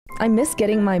I miss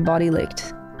getting my body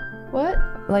licked. What?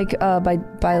 Like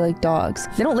by like dogs.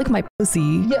 They don't lick my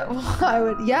pussy. Yeah, well, I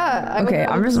would. Yeah.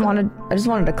 I just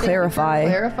wanted to clarify.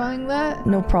 Clarifying that.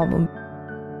 No problem.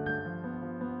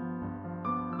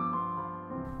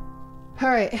 All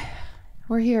right,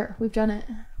 we're here. We've done it.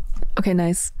 Okay,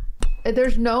 nice.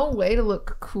 There's no way to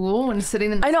look cool when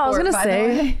sitting in the I know, sport, I was gonna by say,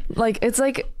 the way. like it's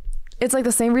like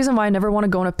the same reason why I never want to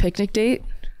go on a picnic date.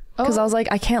 Because I was like,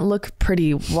 I can't look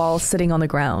pretty while sitting on the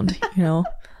ground, you know?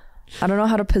 I don't know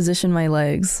how to position my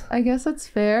legs. I guess that's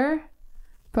fair,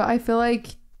 but I feel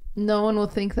like no one will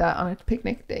think that on a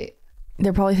picnic date.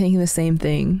 They're probably thinking the same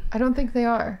thing. I don't think they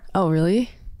are. Oh, really?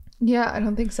 Yeah, I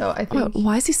don't think so. I think...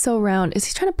 Why is he so round? Is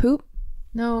he trying to poop?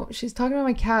 No, she's talking about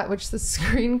my cat, which the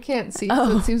screen can't see,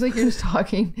 so it seems like you're just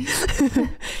talking.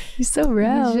 He's so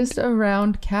round. He's just a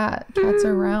round cat. Cats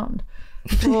are round.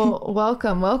 Well,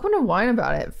 welcome to Whine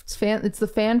About It. It's the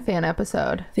FanFan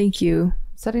episode. Thank you.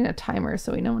 Setting a timer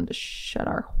so we know when to shut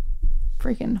our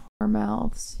freaking whore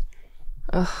mouths.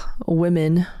 Ugh,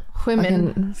 women.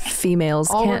 Fucking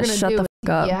females all can't shut the fuck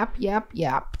up. Yap, yap,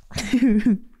 yap.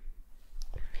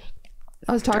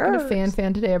 I was talking to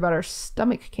FanFan today about our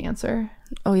stomach cancer.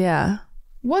 Oh, yeah.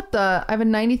 What the? I have a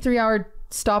 93-hour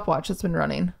stopwatch that's been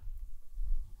running.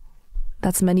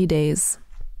 That's many days.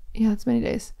 Yeah, that's many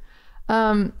days.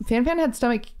 FanFan had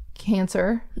stomach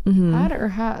cancer. Had or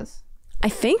has? I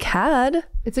think had.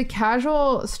 It's a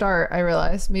casual start, I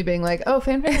realized. Me being like, oh,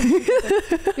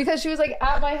 FanFan. Because she was like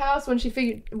at my house when she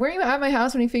figured... Were you at my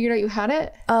house when you figured out you had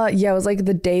it? Yeah, it was like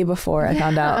the day before I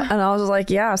found out. And I was like,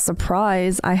 yeah,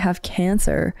 surprise, I have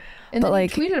cancer. And but then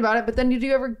like, you tweeted about it, but then did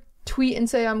you ever tweet and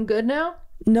say, I'm good now?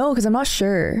 No, because I'm not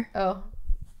sure. Oh.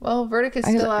 Well, verdict is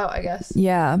still out, I guess.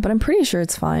 Yeah, but I'm pretty sure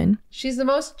it's fine. She's the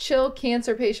most chill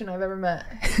cancer patient I've ever met.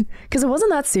 Because it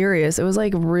wasn't that serious. It was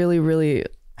like really, really...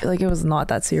 Like it was not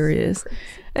that serious.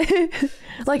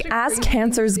 Like as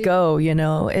cancers go, you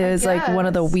know, it is like one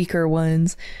of the weaker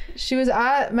ones. She was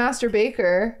at Master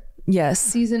Baker. Yes.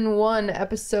 Season 1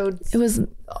 episode. It was.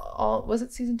 Was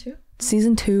it season 2?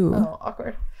 Season 2. Oh,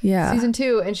 awkward. Yeah. Season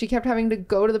 2, and she kept having to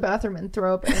go to the bathroom and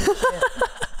throw up.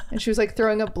 And she was like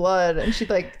throwing up blood, and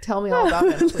she'd like tell me all about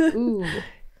it. I was like, ooh.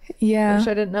 Yeah. Wish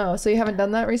I didn't know. So you haven't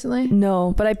done that recently?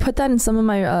 No, but I put that in some of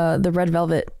my the red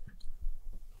velvet.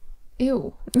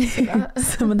 Ew.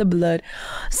 Some of the blood.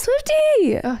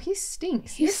 Swifty! Oh, he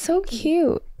stinks. He's so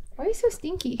cute. Why are you so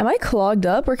stinky? Am I clogged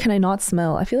up or can I not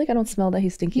smell? I feel like I don't smell that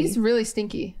he's stinky. He's really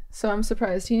stinky. So I'm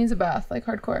surprised. He needs a bath, like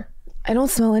hardcore. I don't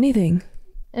smell anything.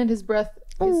 And his breath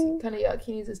is kind of yuck.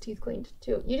 He needs his teeth cleaned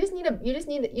too. You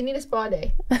need a spa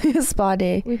day. A spa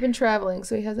day. We've been traveling,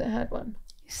 so he hasn't had one.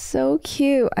 So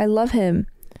cute. I love him.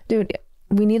 Dude,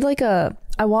 we need like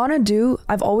I've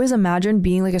always imagined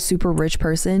being like a super rich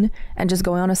person and just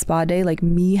going on a spa day, like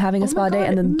me having a spa day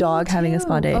and the dog having a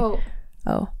spa day.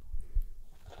 Oh.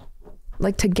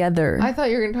 Like together. I thought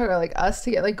you were going to talk about like us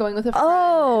to get like going with a friend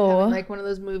and having like one of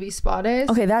those movie spa days.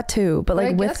 Okay, that too. But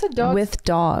like with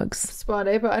dogs. Spa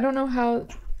day, but I don't know how.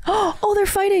 Oh, they're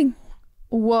fighting.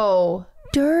 Whoa.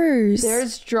 Durs.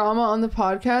 There's drama on the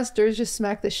podcast. Durs just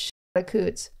smacked the shit out of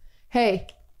Coots. Hey,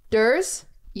 Durs.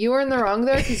 You were in the wrong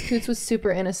there because Coots was super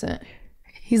innocent.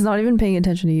 He's not even paying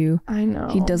attention to you. I know.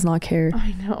 He does not care.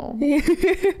 I know.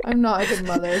 I'm not a good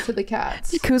mother to the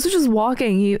cats. Coots was just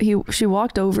walking. She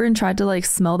walked over and tried to like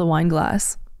smell the wine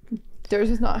glass. Theirs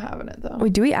was not having it though.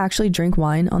 Wait, do we actually drink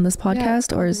wine on this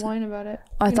podcast, or is wine about it?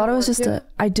 I thought it was just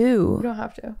I do. You don't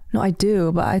have to. No, I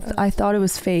do, but I thought it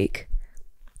was fake.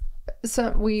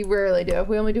 So we rarely do.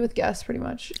 We only do with guests, pretty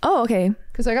much. Oh, okay.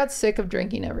 Because I got sick of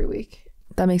drinking every week.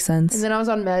 That makes sense. And then I was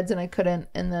on meds and I couldn't,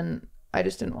 and then I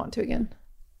just didn't want to again.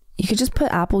 You could just put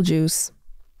apple juice.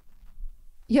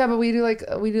 Yeah, but we do like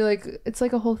it's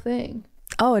like a whole thing.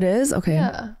 Oh, it is? Okay.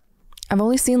 Yeah. I've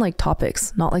only seen like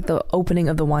topics, not like the opening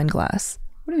of the wine glass.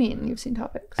 What do you mean? You've seen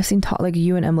topics? I've seen like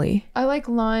you and Emily. I like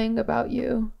lying about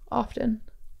you often.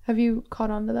 Have you caught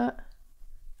on to that?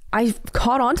 I've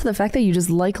caught on to the fact that you just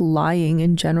like lying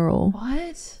in general.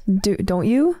 What? Don't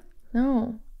you?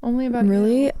 No, only about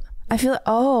really? you. I feel like,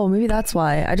 oh, maybe that's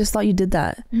why. I just thought you did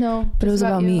that. No, but it was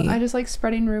about me. I just like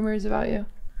spreading rumors about you.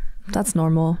 That's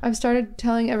normal. I've started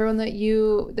telling everyone that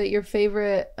your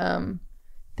favorite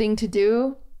thing to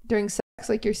do during sex,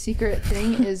 like your secret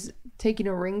thing, is taking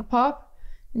a ring pop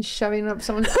and shoving it up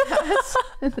someone's ass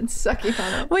and then sucking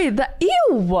on it. Wait,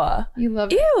 ew. You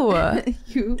love ew. it.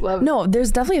 You love it. No,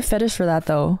 there's definitely a fetish for that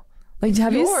though. Like,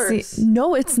 have yours. You seen?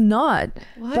 No, it's not.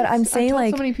 What? But I'm saying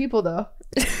like so many people though.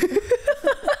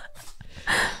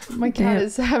 My cat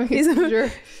is having a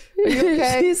seizure. Are you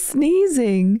okay? She's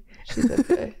sneezing. She's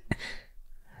okay.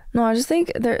 No, I just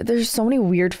think there's so many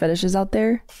weird fetishes out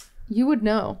there. You would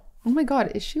know. Oh my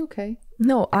God, is she okay?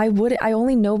 No, I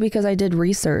only know because I did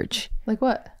research. Like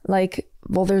what? Like,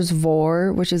 well, there's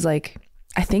vor, which is like,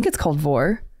 I think it's called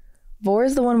vor. Vor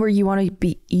is the one where you want to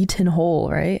be eaten whole,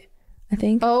 right? I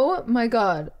think. Oh my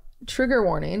God. Trigger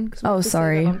warning. 'Cause we have to say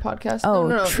sorry. that on podcast. Oh,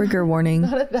 No. trigger warning.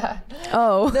 Not at that.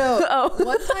 Oh. No. Oh.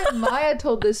 One time Maya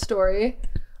told this story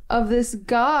of this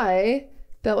guy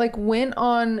that like went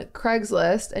on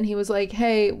Craigslist and he was like,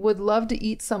 hey, would love to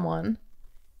eat someone.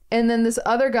 And then this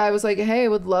other guy was like, hey,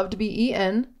 would love to be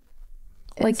eaten.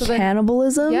 And Like so then,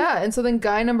 cannibalism? yeah. And so then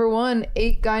guy number one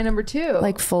ate guy number two.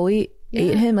 Like fully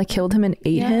ate him, like killed him and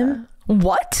ate him?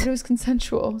 What? But it was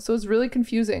consensual. So it was really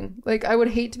confusing. Like I would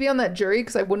hate to be on that jury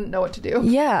because I wouldn't know what to do.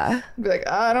 Yeah. I'd be like,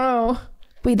 I don't know.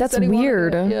 Wait, that's Said he wanted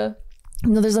weird. it. Yeah.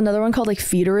 No, there's another one called like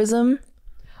feederism,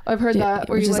 I've heard that.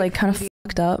 Where which you is like kind of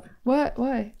fucked up. What?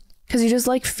 Why? Because you just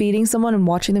like feeding someone and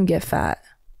watching them get fat.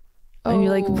 And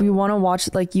you like, we want to watch,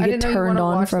 like you I get didn't know you turned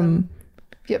wanna on watch from... them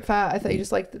get fat. I thought you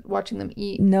just liked watching them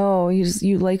eat. No,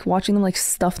 you like watching them like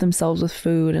stuff themselves with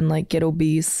food and like get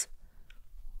obese.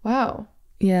 Wow.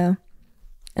 Yeah.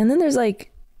 And then there's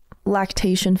like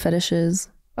lactation fetishes.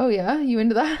 Oh yeah? You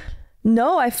into that?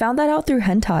 No, I found that out through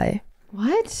hentai,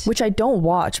 What? which I don't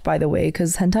watch, by the way,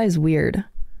 because hentai is weird.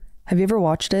 Have you ever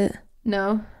watched it?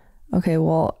 No. Okay,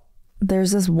 well,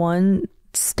 there's this one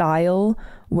style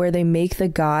where they make the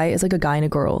guy, it's like a guy and a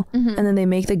girl, and then they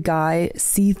make the guy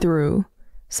see through.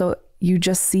 So you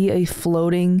just see a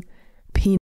floating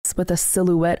penis with a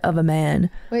silhouette of a man.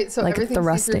 Wait, so like everything's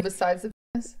thrusting. see-through besides the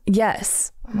penis?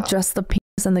 Yes, Wow. just the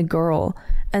penis and the girl.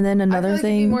 And then I feel another like it'd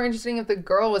be thing. more interesting if the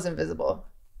girl was invisible.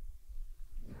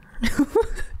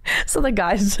 So the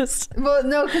guy's just... Well,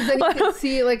 no, because then you can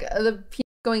see like the penis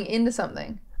going into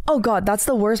something. Oh God, that's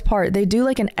the worst part. They do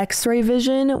like an X-ray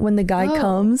vision when the guy Oh.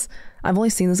 comes. I've only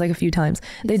seen this like a few times.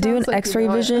 They do an Sounds like you X-ray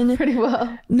know it vision. pretty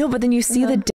well. No, but then you see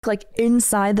the dick like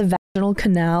inside the vaginal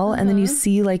canal, and then you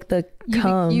see like the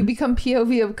cum. You become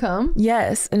POV of cum?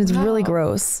 Yes, and it's really Wow.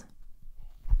 gross.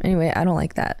 Anyway, I don't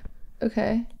like that.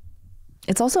 Okay.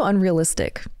 It's also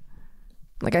unrealistic.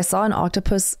 Like I saw an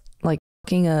octopus like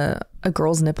fucking a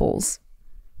girl's nipples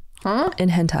Huh? in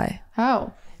hentai.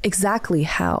 How? Exactly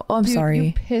how? Oh, I'm Dude, sorry.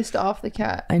 you pissed off the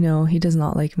cat. I know he does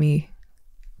not like me.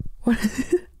 What?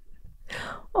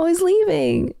 Oh, he's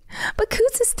leaving. But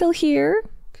Coots is still here.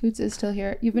 Coots is still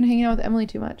here. You've been hanging out with Emily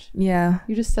too much. Yeah.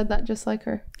 You just said that just like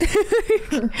her. I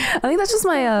think that's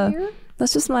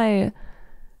just my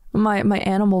my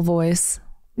animal voice.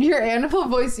 Your animal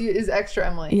voice is extra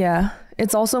Emily. Yeah.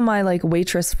 It's also my like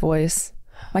waitress voice.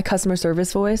 My customer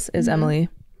service voice is Emily.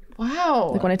 Wow.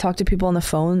 Like when I talk to people on the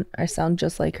phone, I sound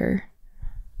just like her.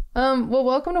 Well,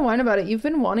 welcome to Wine About It. You've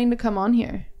been wanting to come on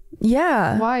here.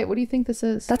 Yeah. Why? What do you think this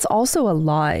is? That's also a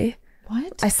lie.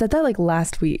 What? I said that like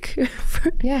last week.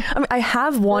 Yeah. I mean, I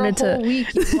have wanted For a whole to.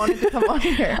 week you wanted to come on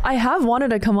here. I have wanted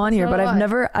to come on here, So but do I've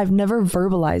I. never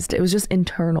verbalized it. It was just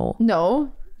internal.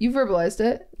 No, you verbalized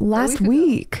it Last a week ago.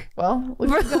 week. Well,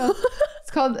 look at go.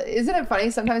 It's called. Isn't it funny?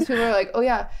 Sometimes people are like, "Oh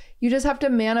yeah, you just have to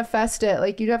manifest it.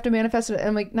 Like you have to manifest it." And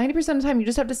I'm like, 90% of the time, you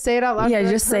just have to say it out loud. Yeah, to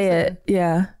the just right say person. it.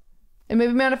 Yeah. And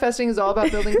maybe manifesting is all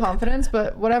about building confidence,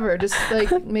 but whatever. Just like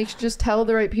just tell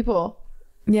the right people.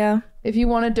 Yeah. If you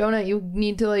want a donut, you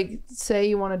need to like say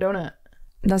you want a donut.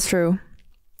 That's true.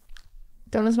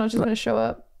 Donut's not just gonna show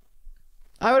up.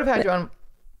 I would have had you on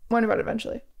Wine About It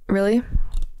eventually. Really?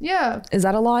 Yeah. Is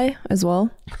that a lie as well?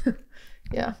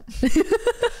 Yeah.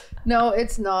 No,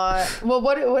 it's not. Well,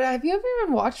 what have you ever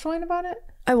even watched Wine About It?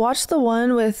 I watched the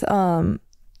one with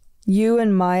you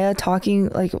and Maya talking.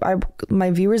 Like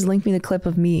my viewers linked me the clip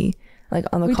of me like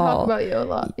on the We call. talk about you a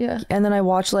lot. Yeah. And then I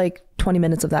watched like 20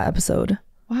 minutes of that episode.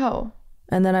 Wow.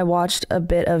 And then I watched a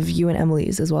bit of you and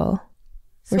Emily's as well,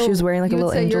 where she was wearing like a you would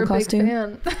little say angel you're a big costume.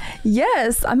 fan.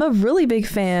 Yes, I'm a really big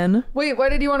fan. Wait, why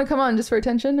did you want to come on? Just for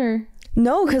attention or?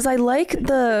 No, because I like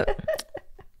the...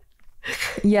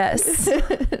 Yes.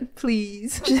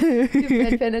 Please. Give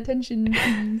FanFan attention,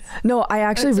 please. No, I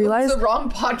actually realized... It's the wrong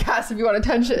podcast if you want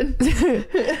attention.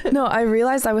 No, I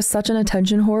realized I was such an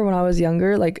attention whore when I was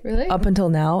younger, like Really? up until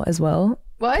now as well.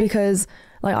 Why? Because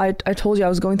like I told you I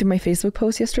was going through my Facebook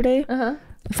post yesterday Uh-huh.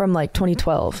 from like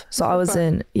 2012. So I was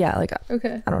in, yeah, like,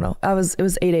 Okay. I don't know. It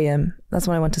was 8 a.m. That's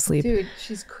when I went to sleep. Dude,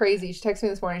 she's crazy. She texted me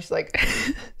this morning. She's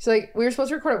like, we were supposed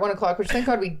to record at 1 o'clock, which thank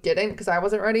God we didn't because I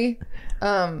wasn't ready.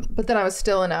 But then I was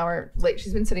still an hour late.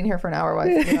 She's been sitting here for an hour while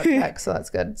I figured out text, so that's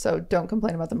good. So don't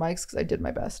complain about the mics because I did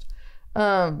my best.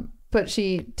 But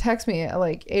she texted me at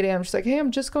like 8 a.m. She's like, hey, I'm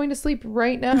just going to sleep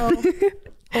right now.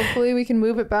 Hopefully we can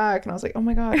move it back. And I was like, oh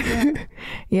my God, yeah.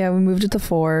 Yeah, we moved it to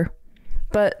 4.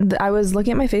 But I was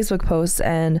looking at my Facebook posts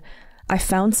and I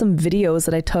found some videos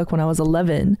that I took when I was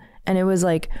 11, and it was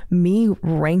like me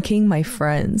ranking my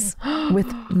friends with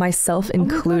myself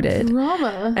included. Oh my God,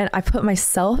 drama. And I put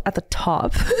myself at the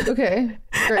top. Okay,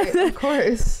 great, of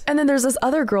course. And then there's this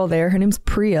other girl there. Her name's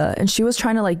Priya, and she was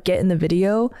trying to like get in the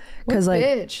video because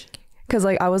bitch. Because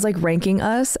like I was like ranking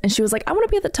us, and she was like, I want to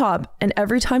be at the top. And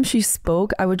every time she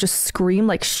spoke, I would just scream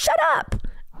like, shut up.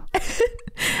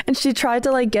 And she tried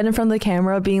to like get in front of the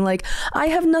camera being like, I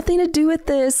have nothing to do with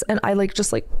this. And I like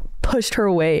just like pushed her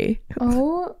away.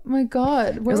 Oh my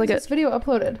God. Where was like this video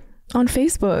uploaded? On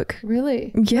Facebook.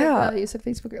 Really? Yeah. You said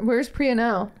Facebook. Where's Priya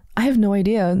now? I have no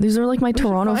idea. These are like my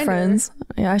Toronto friends.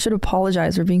 Yeah, I should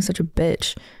apologize for being such a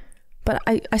bitch. But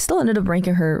I still ended up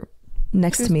ranking her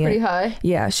next to me. Pretty high.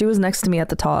 Yeah, she was next to me at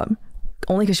the top.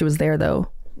 Only because she was there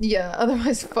though. Yeah,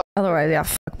 otherwise fuck. Otherwise, yeah,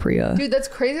 fuck Priya. Dude, that's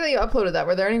crazy that you uploaded that.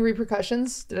 Were there any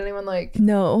repercussions? Did anyone like...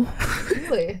 No.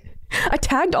 Really? I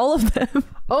tagged all of them.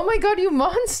 Oh my God, you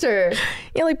monster.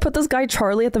 Yeah, like put this guy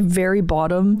Charlie at the very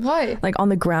bottom. Why? Like on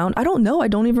the ground. I don't know. I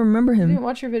don't even remember him. You didn't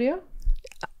watch your video?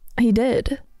 He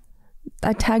did.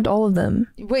 I tagged all of them.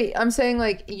 Wait, I'm saying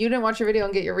like you didn't watch your video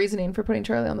and get your reasoning for putting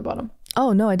Charlie on the bottom.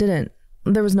 Oh, no, I didn't.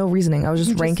 There was no reasoning. I was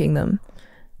just ranking them.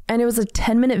 And it was a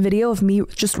 10-minute video of me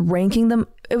just ranking them.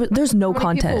 There's no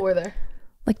content. How many people were there?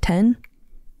 Like 10.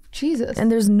 Jesus. And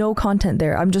there's no content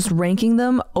there. I'm just ranking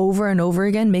them over and over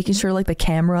again, making sure like the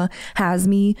camera has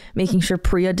me, making sure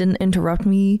Priya didn't interrupt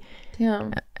me.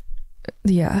 Damn.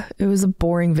 Yeah, it was a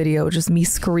boring video, just me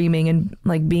screaming and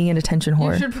like being an attention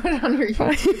whore. You should put it on your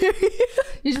YouTube.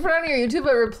 You should put it on your YouTube,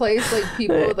 but replace like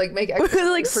people with like make extra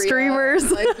like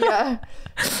streamers. Like yeah,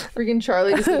 freaking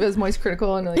Charlie just leave his moist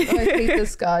critical and like, oh, I hate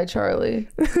this guy, Charlie.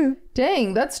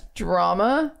 Dang, that's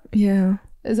drama. Yeah.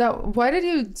 Is that why did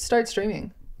you start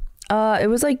streaming? It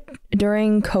was like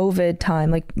during COVID time,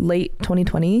 like late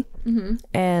 2020,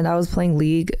 and I was playing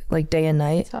League like day and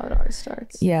night. That's how it always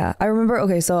starts. Yeah, I remember.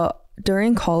 Okay, so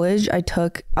during college, I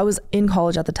was in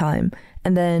college at the time,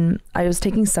 and then I was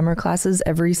taking summer classes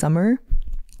every summer.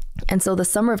 And so the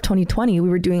summer of 2020, we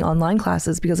were doing online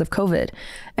classes because of COVID.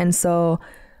 And so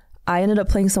I ended up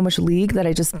playing so much League that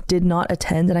I just did not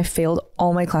attend, and I failed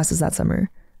all my classes that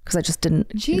summer because I just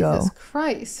didn't go. Jesus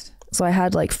Christ. So I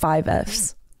had like 5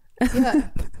 Fs. Yeah.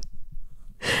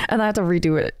 And I had to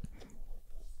redo it.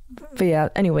 But yeah,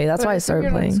 anyway, that's why I started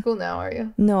you're playing. Not in school now, are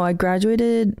you? No, I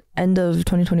graduated end of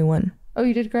 2021. Oh,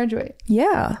 you did graduate?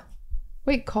 Yeah.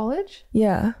 Wait, college?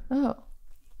 Yeah. Oh.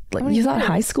 Like you thought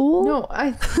high school? No,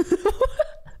 I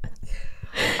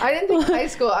didn't think high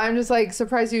school. I'm just like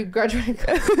surprised you graduated.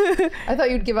 I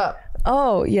thought you'd give up.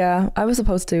 Oh yeah, I was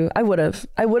supposed to. I would have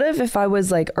if I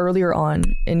was like earlier on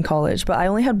in college, but I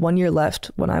only had 1 year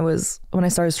left when I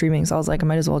started streaming, so I was like, I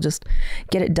might as well just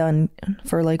get it done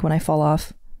for like when I fall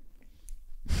off.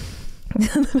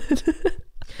 Has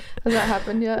that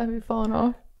happened yet? Have you fallen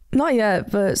off? Not yet,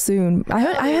 but soon. I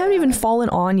haven't even fallen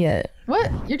on yet.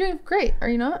 What? You're doing great, are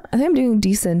you not? I think I'm doing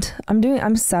decent.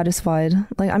 I'm satisfied.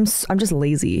 Like I'm just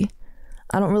lazy.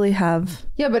 I don't really have...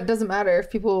 Yeah, but it doesn't matter.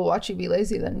 If people watch you be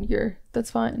lazy, then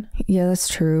that's fine. Yeah, that's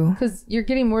true. Because you're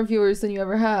getting more viewers than you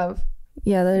ever have.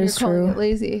 Yeah, that is true. You're calling it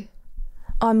lazy.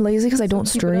 I'm lazy because I don't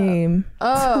stream.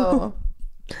 Oh.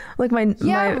 Like my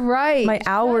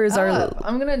hours are...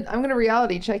 I'm gonna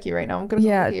reality check you right now. I'm gonna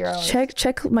yeah, look at your hours.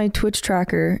 check my Twitch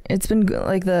tracker. It's been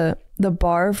like the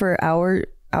bar for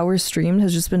hours streamed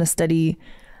has just been a steady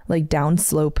like down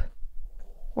slope.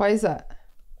 Why is that?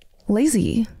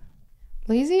 Lazy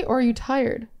or are you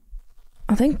tired?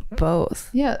 I think both.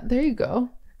 Yeah, there you go.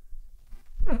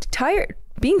 Tired.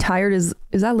 Being tired is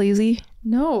that lazy?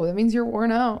 No, that means you're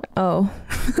worn out. Oh.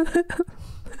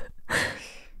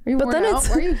 Are you worn out?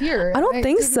 Why are you here? I don't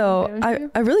think so.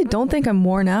 I really don't think I'm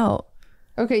worn out.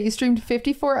 Okay, you streamed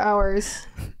 54 hours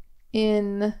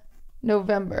in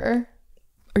November.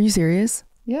 Are you serious?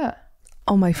 Yeah.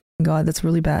 Oh my God, that's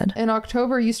really bad. In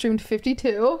October, you streamed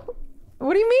 52.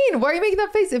 What do you mean? Why are you making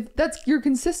that face? If that's your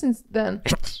consistency, then.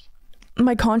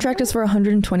 My contract is for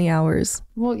 120 hours.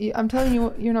 Well, I'm telling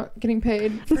you, you're not getting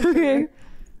paid. Okay.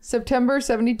 September,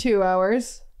 72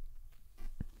 hours.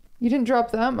 You didn't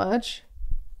drop that much.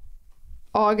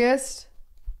 August,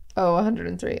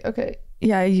 103. Okay.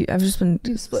 Yeah, I've just been...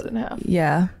 You split in half.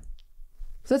 Yeah.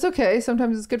 So that's okay.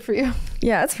 Sometimes it's good for you.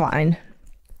 Yeah, it's fine.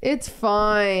 It's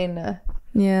fine.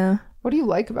 Yeah. What do you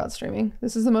like about streaming?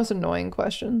 This is the most annoying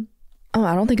question. Oh,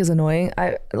 I don't think it's annoying.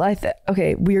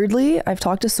 Okay, weirdly, I've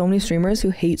talked to so many streamers who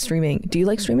hate streaming. Do you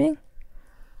like streaming?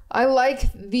 I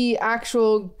like the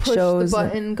actual push the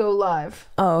button, go live.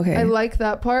 Oh, okay. I like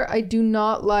that part. I do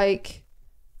not like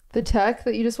the tech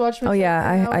that you just watched me. Oh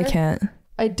yeah, I can't.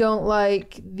 I don't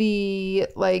like the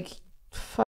like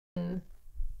fucking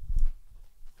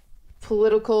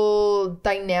political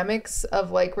dynamics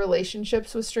of like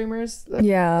relationships with streamers. Like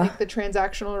the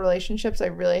transactional relationships I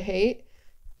really hate,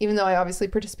 even though I obviously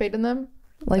participate in them.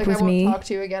 Like with I won't me. talk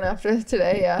to you again after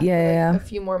today. Yeah. A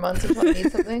few more months until I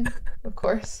need something, of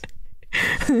course.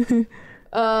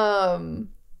 And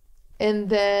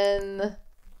then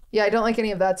I don't like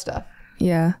any of that stuff.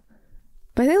 Yeah.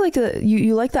 But I think like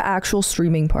you like the actual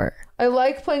streaming part. I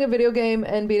like playing a video game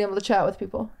and being able to chat with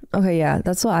people. Okay, yeah,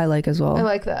 that's what I like as well. I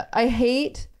like that. I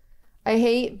hate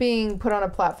being put on a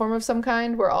platform of some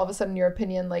kind where all of a sudden your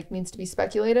opinion like needs to be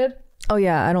speculated. Oh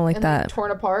yeah, I don't like and that. Like,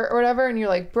 torn apart or whatever, and you're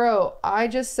like, bro, I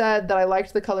just said that I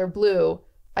liked the color blue.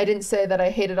 I didn't say that I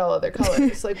hated all other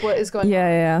colors. Like, what is going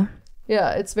on?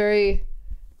 Yeah, it's very.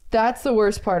 That's the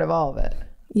worst part of all of it.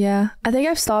 Yeah, I think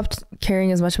I've stopped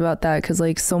caring as much about that because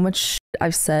like so much shit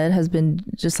I've said has been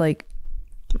just like,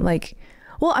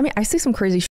 well, I mean, I say some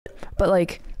crazy shit, but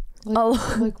like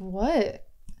what?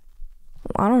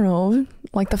 I don't know,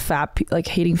 like like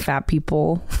hating fat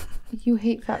people. You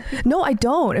hate fat people? No, I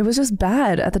don't. It was just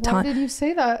bad at the time. Why did you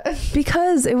say that?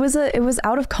 Because it was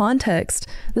out of context.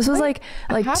 This was like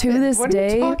happened? To this what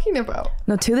day. What are you talking about?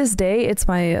 No, to this day, it's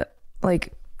my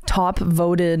like top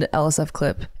voted LSF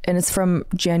clip, and it's from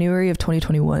January of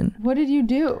 2021. What did you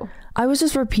do? I was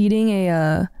just repeating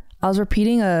a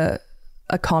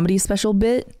comedy special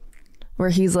bit where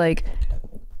he's like,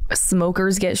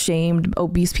 smokers get shamed,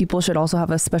 obese people should also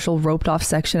have a special roped off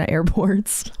section at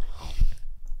airports.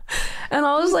 And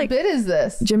I was like, what bit is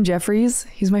this? Jim Jeffries.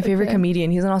 He's my favorite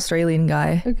comedian. He's an Australian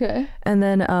guy. Okay. And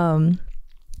then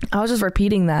I was just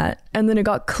repeating that, and then it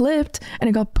got clipped and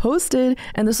it got posted,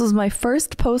 and this was my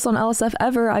first post on LSF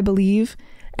ever, I believe,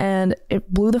 and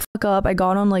it blew the fuck up. I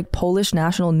got on like Polish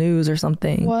national news or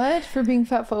something. What? For being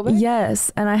fat phobic?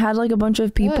 Yes. And I had like a bunch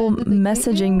of people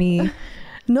messaging me.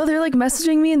 No, they're like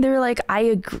messaging me and they were like, I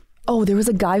agree. Oh, there was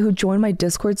a guy who joined my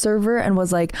Discord server and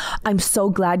was like, I'm so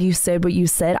glad you said what you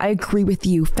said. I agree with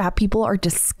you. Fat people are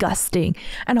disgusting.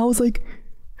 And I was like,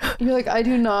 you're like, I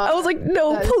do not. I was like,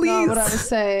 no, that please. Is not what I was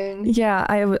saying. Yeah,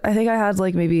 I think I had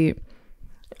like maybe,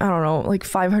 I don't know, like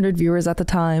 500 viewers at the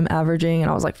time averaging,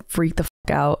 and I was like freaked the fuck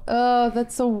out. Oh,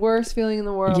 that's the worst feeling in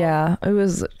the world. Yeah, it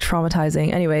was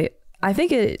traumatizing. Anyway, I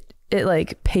think it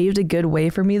like paved a good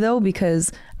way for me though,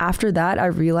 because after that I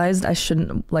realized I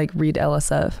shouldn't like read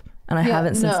LSF, and I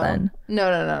haven't since then.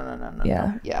 No.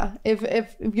 Yeah. Yeah.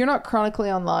 If you're not chronically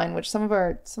online, which some of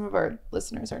our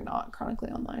listeners are not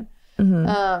chronically online.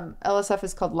 Mm-hmm. LSF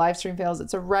is called Live Stream Fails.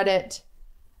 It's a Reddit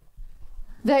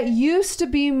that used to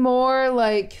be more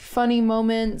like funny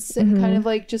moments and kind of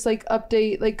like just like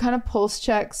update, like kind of pulse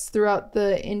checks throughout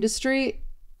the industry.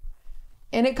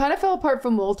 And it kind of fell apart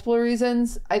for multiple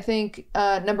reasons. I think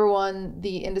number one,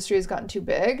 the industry has gotten too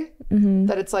big,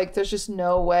 that it's like there's just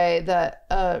no way that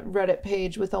a Reddit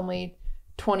page with only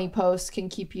 20 posts can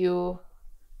keep you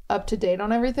up to date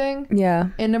on everything. Yeah.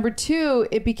 And number two,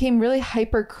 it became really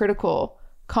hypercritical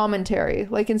commentary.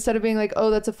 Like instead of being like, oh,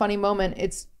 that's a funny moment,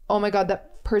 it's, oh my God,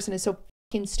 that person is so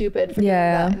fucking stupid for doing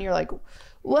that. And you're like,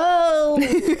 whoa,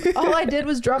 all I did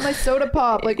was drop my soda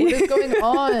pop. Like, what is going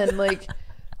on? Like,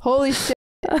 holy shit.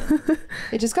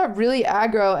 It just got really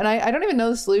aggro, and I don't even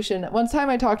know the solution. One time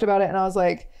I talked about it and I was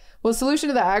like, well, solution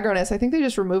to the aggroness, I think they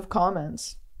just remove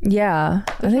comments. Yeah.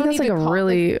 I think that's like a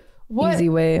really easy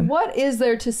way. What is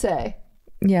there to say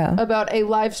about a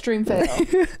live stream fail?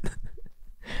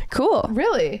 Cool.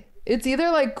 Really? It's either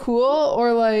like cool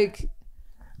or like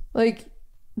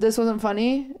this wasn't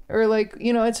funny, or like,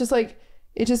 you know, it's just like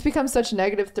it just becomes such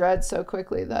negative threads so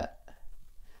quickly that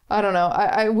I don't know.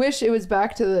 I wish it was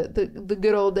back to the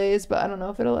good old days, but I don't know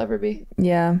if it'll ever be.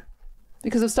 Yeah.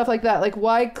 Because of stuff like that. Like,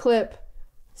 why clip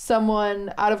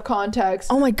someone out of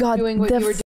context? Oh my God. Doing what you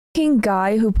were doing.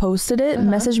 Guy who posted it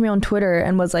messaged me on Twitter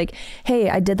and was like, hey,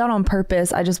 I did that on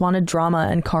purpose. I just wanted drama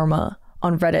and karma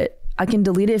on Reddit. I can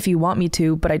delete it if you want me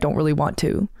to, but I don't really want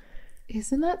to.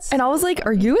 Isn't that so And I was like,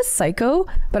 are you a psycho?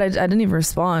 But I didn't even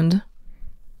respond.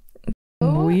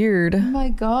 Weird. Oh my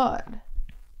God.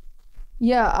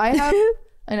 Yeah, I have.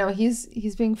 I know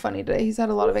he's being funny today. He's had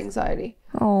a lot of anxiety.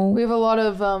 Oh, we have a lot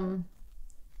of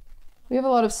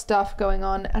stuff going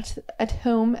on at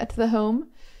the home,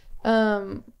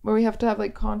 where we have to have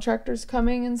like contractors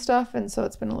coming and stuff, and so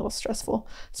it's been a little stressful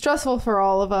for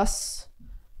all of us,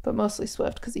 but mostly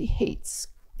Swift because he hates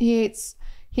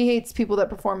people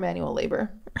that perform manual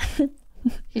labor.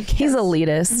 He's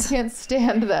elitist. He can't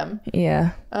stand them.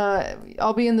 Yeah.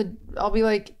 I'll be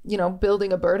like, you know,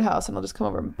 building a birdhouse, and I'll just come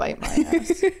over and bite my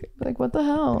ass. Like, what the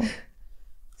hell?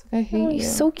 It's I hate you.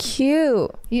 He's so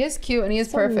cute. He is cute and he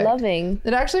is So perfect. loving.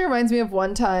 It actually reminds me of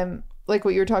one time, like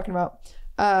what you were talking about.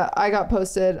 I got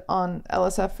posted on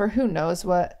LSF for who knows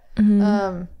what.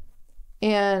 And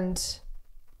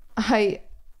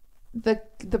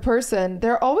the person,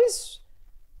 they're always,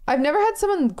 I've never had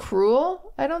someone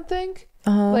cruel, I don't think,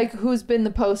 like who's been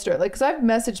the poster. Like, cause I've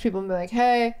messaged people and been like,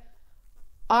 hey,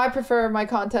 I prefer my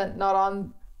content not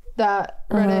on that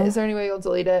Reddit. Is there any way you'll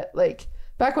delete it? Like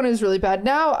back when it was really bad.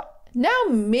 Now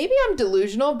maybe I'm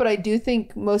delusional, but I do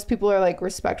think most people are like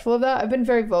respectful of that. I've been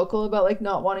very vocal about like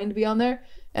not wanting to be on there,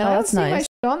 and I don't see my shit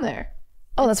on there.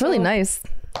 Oh, that's really nice.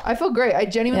 I feel great. I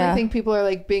genuinely think people are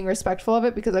like being respectful of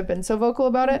it because I've been so vocal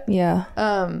about it. Yeah.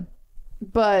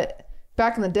 But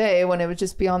back in the day when it would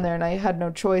just be on there and I had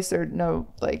no choice or no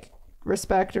like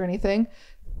respect or anything.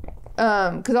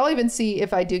 Because I'll even see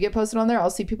if I do get posted on there, I'll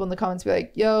see people in the comments be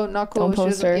like, yo, not cool. Don't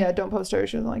post her. Yeah, don't post her.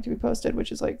 She doesn't like to be posted,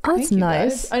 which is like, oh, that's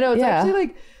nice. Guys. I know, it's actually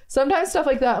like sometimes stuff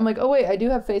like that. I'm like, oh wait, I do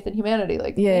have faith in humanity.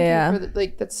 Like, thank you for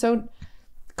like, that's so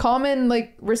common.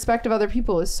 Like respect of other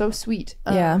people is so sweet.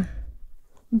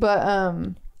 But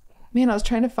man, I was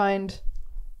trying to find,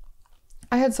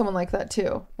 I had someone like that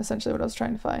too, essentially what I was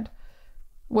trying to find,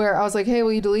 where I was like, hey,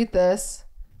 will you delete this?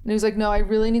 And he was like, no, I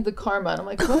really need the karma. And I'm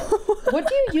like, what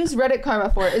do you use Reddit karma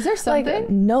for? Is there something? Like,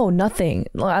 no, nothing.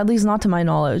 Well, at least not to my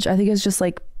knowledge. I think it's just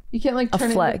like you can't like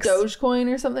turn it into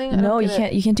Dogecoin or something. No, you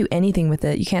can't. You can't do anything with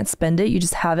it. You can't spend it. You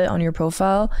just have it on your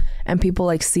profile, and people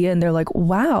like see it, and they're like,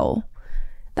 wow,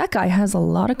 that guy has a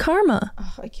lot of karma.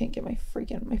 Oh, I can't get my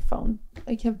phone.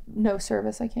 I have no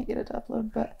service. I can't get it to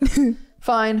upload. But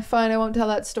fine. I won't tell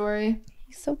that story.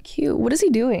 He's so cute. What is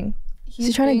he doing? Is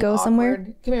he trying to go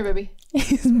somewhere? Come here, baby.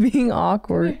 He's being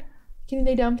awkward. Can you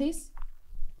lay down, please?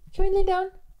 Can we lay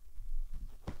down?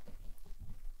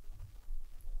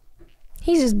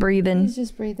 He's just breathing.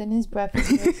 His breath is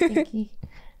very stinky.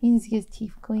 He needs to get his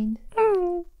teeth cleaned.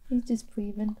 He's just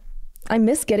breathing. I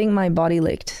miss getting my body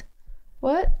licked.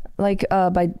 What? Like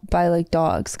by like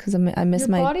dogs, because I miss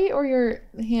my body or your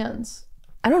hands.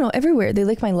 I don't know, everywhere. They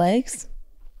lick my legs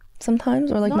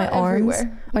sometimes, or like my arms.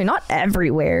 Everywhere. I mean, not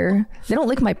everywhere. They don't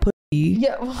lick my pussy.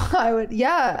 Yeah, well, I would.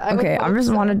 Yeah. I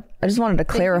just wanted to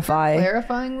clarify.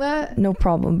 Clarifying that. No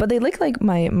problem. But they lick like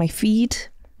my feet,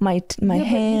 my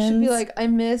hands. You should be like, I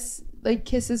miss like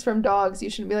kisses from dogs. You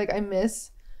shouldn't be like, I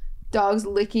miss dogs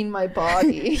licking my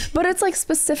body. But it's like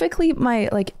specifically my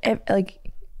like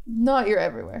not you're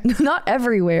everywhere. Not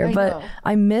everywhere, but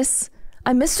I miss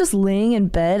just laying in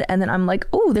bed and then I'm like,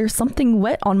 oh, there's something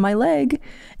wet on my leg,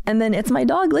 and then it's my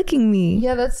dog licking me.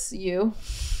 Yeah, that's you.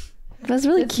 That's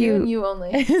really cute. You and you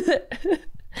only.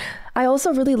 I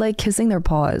also really like kissing their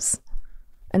paws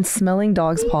and smelling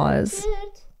dogs' paws.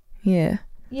 Yeah.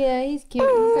 Yeah, he's cute.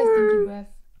 He's got stinky breath,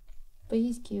 but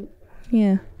he's cute.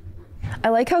 Yeah. I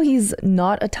like how he's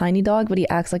not a tiny dog, but he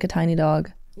acts like a tiny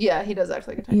dog. Yeah, he does act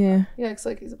like a tiny dog. He acts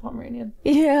like he's a Pomeranian.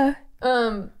 Yeah.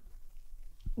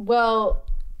 Well,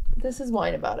 this is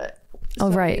Wine About It. So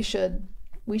oh, right.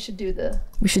 We should do the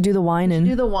whining.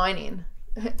 Do the whining.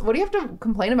 What do you have to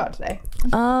complain about today?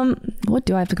 What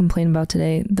do I have to complain about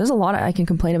today? There's a lot I can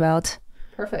complain about.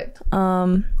 Perfect.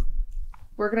 We're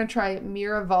gonna try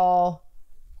Miraval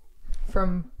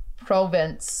from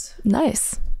Provence.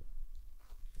 Nice.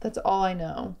 That's all I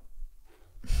know.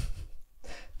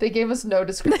 They gave us no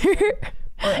description.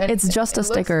 It's just a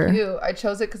sticker. Looks cute. I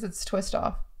chose it because it's twist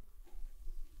off.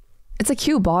 It's a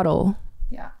cute bottle.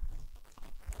 Yeah.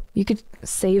 You could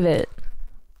save it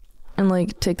and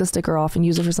like take the sticker off and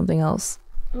use it for something else.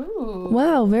 Ooh.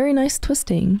 Wow, very nice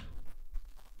twisting.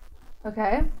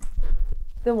 Okay.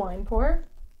 The wine pour.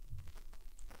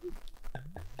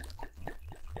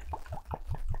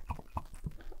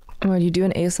 Oh, do you do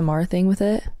an ASMR thing with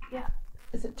it? Yeah.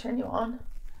 Does it turn you on?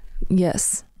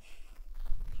 Yes.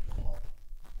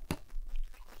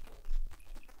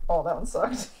 Oh, that one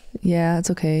sucked. Yeah, it's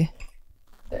okay.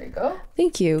 There you go.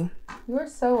 Thank you. You are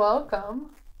so welcome.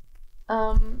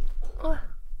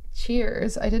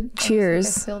 Cheers.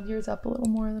 Cheers. I filled yours up a little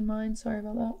more than mine. Sorry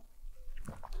about that.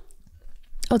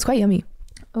 Oh, it's quite yummy.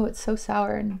 Oh, it's so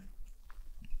sour and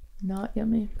not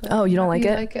yummy. Oh, you don't like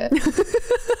it? Like it.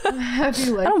 I'm happy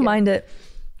you like it. I don't mind it.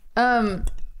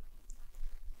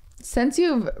 Since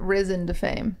you've risen to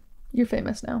fame, you're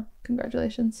famous now.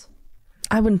 Congratulations.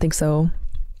 I wouldn't think so.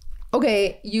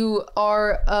 Okay, you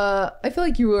are I feel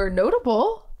like you are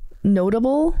notable.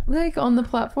 Notable? Like on the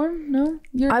platform? No?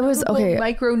 You're okay.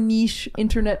 Micro niche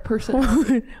internet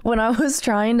person. When I was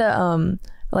trying to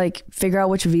like figure out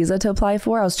which visa to apply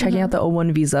for, I was checking out the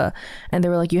O1 visa, and they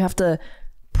were like, you have to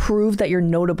prove that you're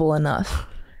notable enough.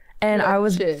 And Yeah, I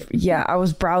was shit. I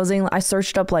was browsing. I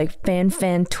searched up like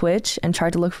FanFan Twitch and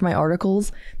tried to look for my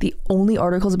articles. The only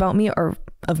articles about me are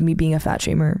of me being a fat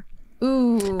shamer.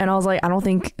 Ooh. And I was like, I don't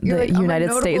think You're the like, I'm a United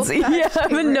notable States, fat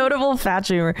I'm a shamer. notable fat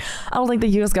shamer. I don't think the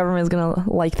U.S. government is gonna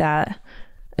like that,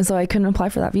 and so I couldn't apply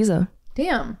for that visa.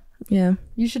 Damn. Yeah,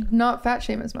 You should not fat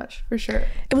shame as much, for sure.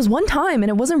 it was one time, and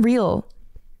it wasn't real.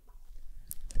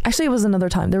 Actually, it was another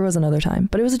time. There was another time,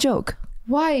 but it was a joke.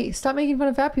 Why? Stop making fun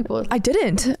of fat people. I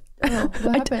didn't. Oh,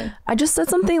 what happened? I just said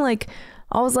something like,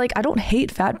 I was like, I don't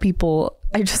hate fat people.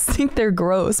 I just think they're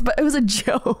gross. But it was a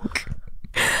joke.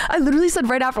 I literally said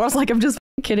right after, I was like, I'm just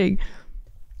kidding.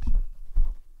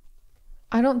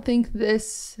 I don't think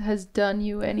this has done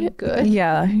you any good.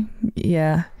 Yeah.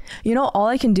 Yeah. You know, all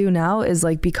I can do now is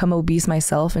like become obese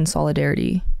myself in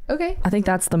solidarity. Okay, I think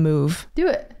that's the move. do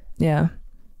it. Yeah.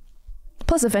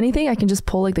 Plus, if anything, I can just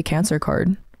pull like the cancer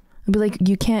card. I'd be like,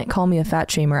 you can't call me a fat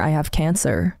shamer. I have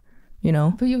cancer, you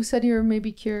know? But you said you were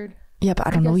maybe cured. Yeah, but I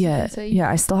don't know guess you can yet. say- Yeah,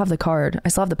 I still have the card. I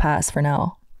still have the pass for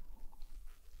now.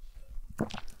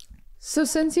 So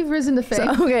since you've risen to fame,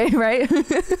 Okay, right?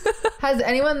 has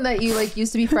anyone that you like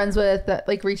used to be friends with that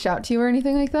like reached out to you or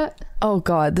anything like that? Oh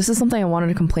God, this is something I wanted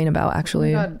to complain about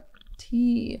actually. Oh my God,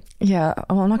 tea. Yeah,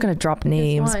 well, I'm not gonna drop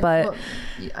names, Fine. but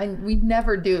Well, we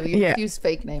never do. You Yeah. just use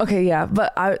fake names. okay, yeah,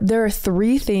 but there are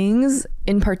 3 things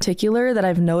in particular that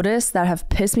I've noticed that have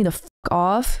pissed me the fuck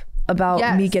off about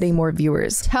Yes. me getting more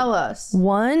viewers. Tell us.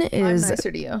 One I'm is nicer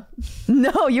to you.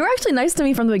 no, you were actually nice to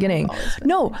me from the beginning. always been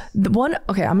No, the one.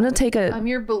 Okay, I'm gonna take a.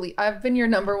 I've been your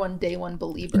number one day one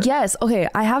believer. Yes. Okay.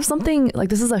 I have something like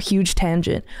this is a huge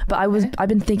tangent, but I've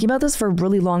been thinking about this for a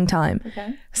really long time.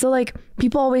 Okay. So like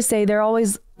people always say they're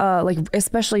always like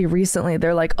especially recently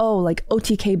they're like, oh, like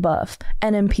OTK buff,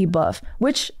 NMP buff,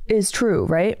 which is true,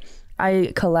 right?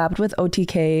 I collabed with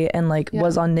OTK and like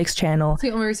was on Nick's channel. It's the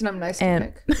only reason I'm nice to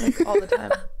And- Nick, like all the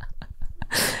time.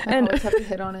 I And- always have to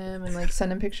hit on him and like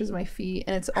send him pictures of my feet,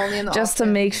 and it's only in the Just to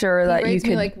off-season. make sure He that you rates me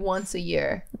could, like once a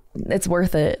year, it's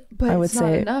worth it. but I would it's not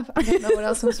say. enough. I don't know what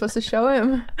else I'm supposed to show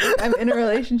him. I'm in a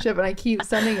relationship and I keep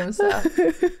sending him stuff,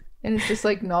 and it's just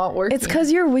like not working. It's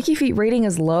because your WikiFeet rating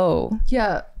is low.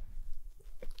 yeah.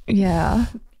 Yeah.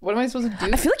 What am I supposed to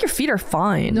do? I feel like your feet are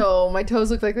fine. No, my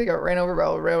toes look like they got ran over by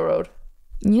a railroad.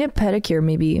 You need a pedicure,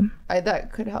 maybe.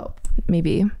 That could help,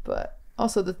 Maybe. but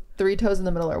also the 3 toes in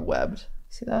the middle are webbed.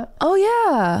 See that? Oh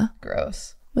yeah.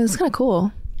 Gross. Well, it's kind of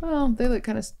cool. Well, they look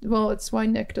kind of. Well, it's why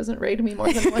Nick doesn't rate me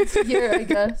more than once a year, I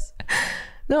guess.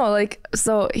 No, like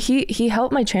so he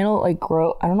helped my channel like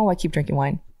grow. I don't know why I keep drinking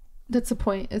wine. That's the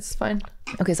point. It's fine.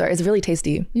 Okay, sorry. It's really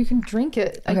tasty. You can drink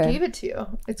it. I Okay. gave it to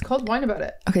you. It's called Wine About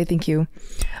It. Okay, thank you.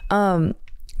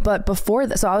 But before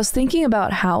that, so I was thinking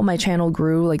about how my channel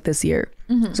grew like this year.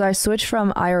 So I switched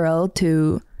from IRL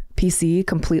to PC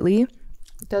completely.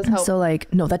 It does help. So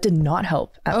like, no, that did not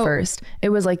help at Oh. first. It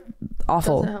was like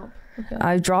awful. Doesn't help. Okay.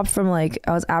 I dropped from like,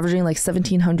 I was averaging like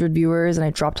 1,700 viewers and I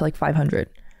dropped to like 500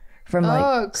 from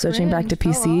like switching back to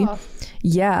cringe. PC. Fell off.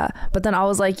 Yeah. But then I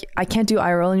was like, I can't do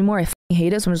IRL anymore. I f***ing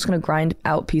hate it. So I'm just going to grind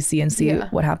out PC and see Yeah.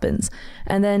 what happens.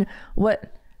 And then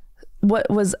what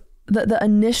was the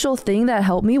initial thing that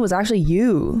helped me was actually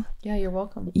you. Yeah, you're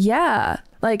welcome. Yeah.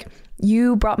 Like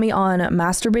you brought me on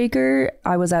Master Baker.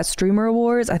 I was at Streamer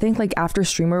Awards. I think like after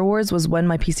Streamer Awards was when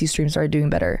my PC stream started doing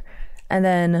better. And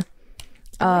then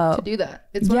I like to do that.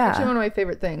 It's actually one of my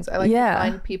favorite things. I like to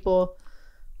find people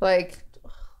like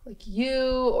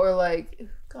you or like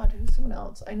God, who's someone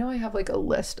else? I know I have like a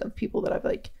list of people that I've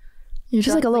like. you're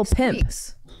just like a little pimp.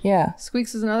 Squeaks. Yeah.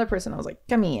 Squeaks is another person. I was like,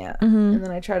 come here. And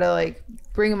then I try to like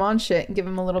bring him on shit and give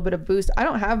him a little bit of boost. I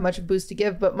don't have much boost to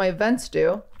give, but my events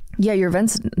do. Yeah, your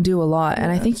events do a lot.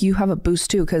 And I think you have a boost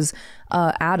too, because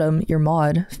Adam, your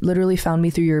mod, literally found me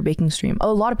through your baking stream.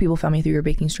 Oh, a lot of people found me through your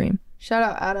baking stream. Shout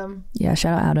out Adam. Yeah,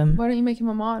 shout out Adam. Why don't you make him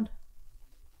a mod?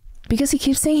 Because he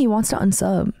keeps saying he wants to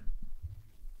unsub.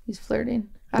 He's flirting.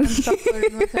 Adam, stop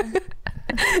flirting with him.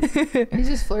 He's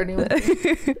just flirting with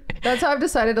me. That's how I've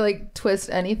decided to like twist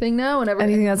anything now. Whenever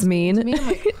Anything that's mean. to me, I'm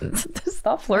like,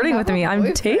 Stop flirting I with have me. a I'm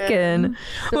boyfriend. taken.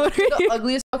 the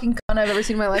ugliest fucking cunt I've ever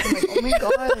seen in my life. I'm like,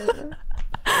 oh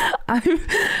my god,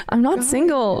 I'm not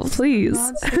single, please.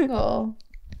 not single.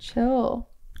 Chill.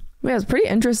 Yeah, it's pretty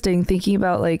interesting thinking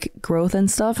about like growth and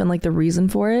stuff and like the reason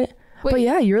for it. Wait. But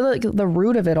yeah, you're like the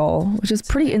root of it all, which is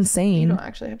pretty You insane. don't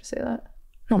actually have to say that.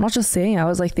 No, I'm not just saying. I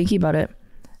was like thinking about it.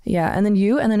 Yeah, and then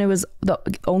it was the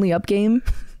only up game.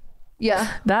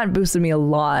 Yeah. That boosted me a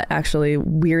lot, actually.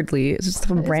 Weirdly, it's just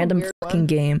a It's a random weird fucking one.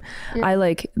 game. Yeah. I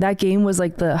like that game was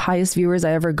like the highest viewers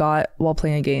I ever got while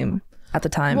playing a game at the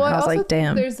time. Well, I was also like, think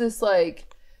damn. there's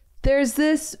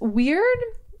this weird.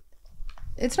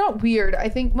 it's not weird. I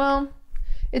think, well,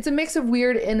 it's a mix of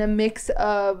weird and a mix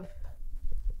of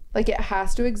like it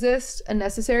has to exist, a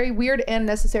necessary, weird and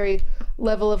necessary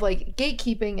level of like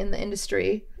gatekeeping in the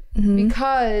industry,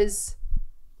 because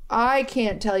I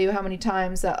can't tell you how many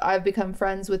times that I've become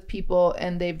friends with people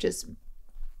and they've just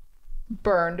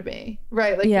burned me,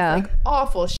 right? Like, it's like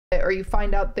awful shit, or you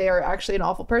find out they are actually an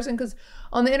awful person, because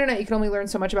on the internet you can only learn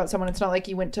so much about someone. It's not like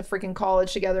you went to freaking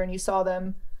college together and you saw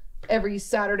them every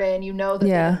Saturday and you know that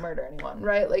they didn't murder anyone,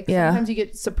 right? Like sometimes you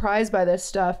get surprised by this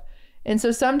stuff. And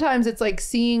so sometimes it's like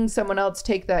seeing someone else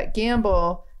take that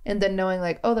gamble and then knowing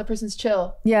like, oh, that person's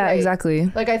chill. Yeah, right?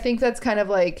 exactly. Like I think that's kind of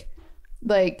like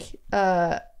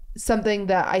something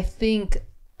that I think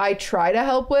I try to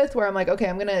help with, where I'm like, okay,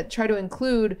 I'm gonna try to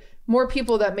include more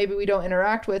people that maybe we don't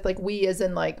interact with, like we as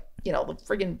in like, you know, the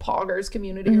friggin' poggers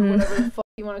community or whatever the fuck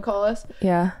you want to call us.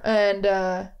 Yeah.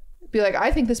 And be like,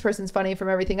 I think this person's funny from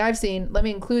everything I've seen. Let me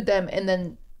include them. And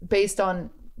then based on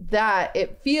that,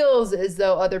 it feels as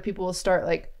though other people will start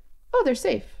like, oh, they're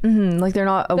safe. Like they're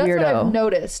not a weirdo. That's what I've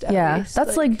noticed. At least.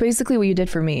 That's like basically what you did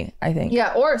for me, I think.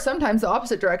 Yeah, or sometimes the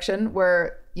opposite direction,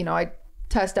 where, you know, I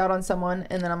test out on someone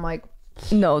and then I'm like,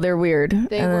 no, they're weird.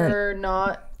 They were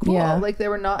not cool. Like they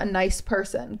were not a nice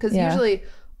person. Because usually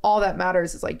all that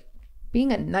matters is like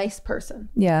being a nice person.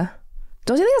 Yeah.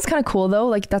 Don't you think that's kind of cool though?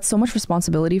 Like that's so much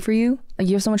responsibility for you. Like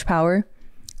you have so much power.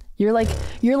 You're like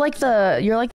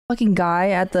the fucking guy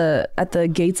at the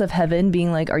gates of heaven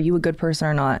being like, are you a good person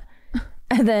or not?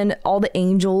 And then all the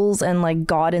angels and like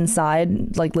God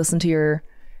inside like listen to your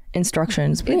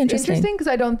instructions. Pretty interesting because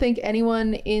I don't think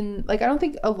anyone I don't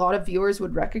think a lot of viewers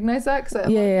would recognize that,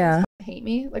 because hate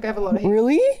me. Like I have a lot of hate.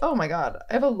 Really? Oh my god,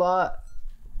 I have a lot.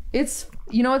 It's,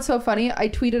 you know what's so funny, I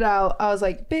tweeted out, I was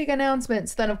like, big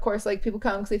announcements, then of course like people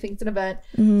come because they think it's an event.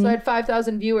 So I had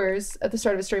 5,000 viewers at the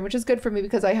start of a stream, which is good for me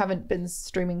because I haven't been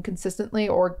streaming consistently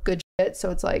or good shit,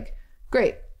 so it's like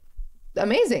great,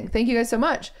 amazing, thank you guys so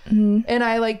much. And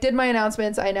I like did my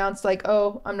announcements. I announced like,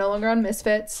 oh, I'm no longer on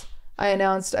Misfits. I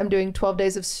announced I'm doing 12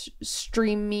 days of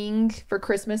streaming for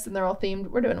Christmas, and they're all themed.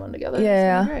 We're doing one together.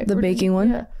 The baking one.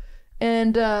 Yeah.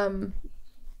 And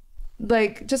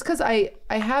like just because I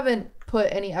haven't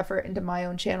put any effort into my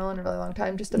own channel in a really long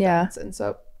time, just events. And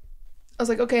so I was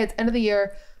like, okay, it's end of the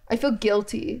year, I feel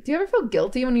guilty. Do you ever feel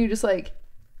guilty when you just like,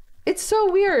 it's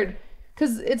so weird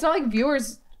because it's not like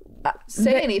viewers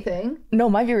say anything. No,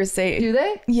 my viewers say. Do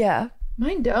they? Yeah.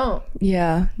 Mine don't.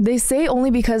 Yeah, they say only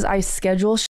because I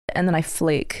schedule shit and then I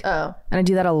flake. Oh. And I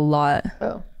do that a lot.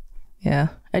 Oh. Yeah,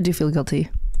 I do feel guilty.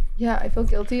 Yeah, I feel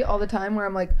guilty all the time where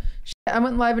I'm like, shit, I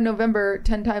went live in November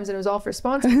 10 times and it was all for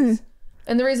sponsors.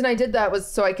 And the reason I did that was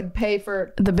so I could pay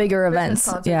for the bigger Christmas events.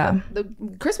 Concert. Yeah.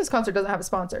 The Christmas concert doesn't have a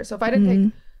sponsor. So if I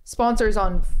didn't take sponsors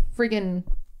on friggin',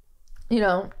 you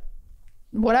know,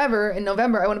 whatever in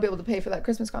November, I wouldn't be able to pay for that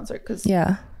Christmas concert because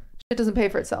it doesn't pay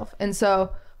for itself. And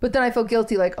so, but then I feel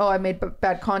guilty like, oh, I made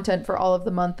bad content for all of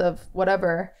the month of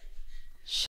whatever.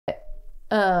 Shit.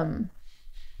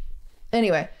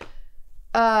 Anyway.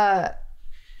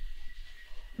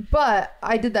 But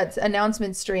I did that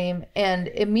announcement stream, and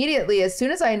immediately as soon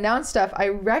as I announced stuff, I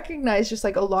recognized just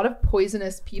like a lot of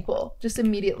poisonous people just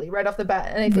immediately right off the bat.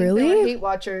 And I think they were hate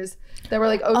watchers that were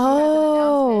like, oh, she has an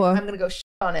announcement, I'm gonna go shit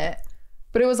on it.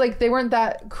 But it was like they weren't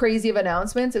that crazy of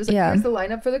announcements. It was like, here's the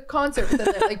lineup for the concert. But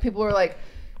then like people were like,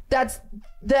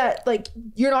 like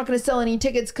you're not gonna sell any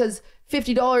tickets because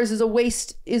 $50 is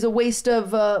a waste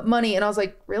of money. And I was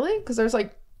like, really? Because there's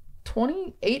like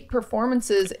 28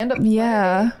 performances end up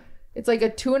playing. It's like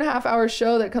a 2.5 hour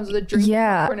show that comes with a drink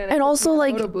and also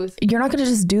like booth. You're not gonna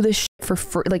just do this shit for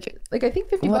free. Like I think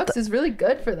 $50 is really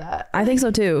good for that. I think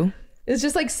so too. It's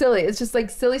just like silly. It's just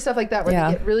like silly stuff like that where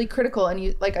they get really critical, and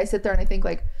you like I sit there and I think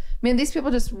like, man, these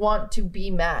people just want to be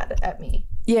mad at me.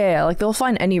 Yeah, like they'll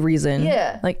find any reason.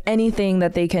 Yeah, like anything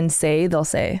that they can say, they'll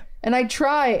say. And I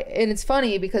try, and it's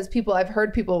funny because I've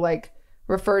heard people like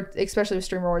refer, especially with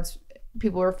Stream Awards,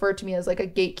 people refer to me as like a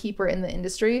gatekeeper in the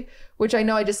industry, which I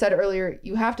know I just said earlier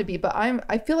you have to be, but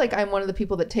I feel like I'm one of the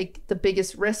people that take the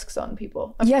biggest risks on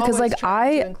people. Because like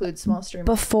I include small streamers.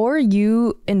 Before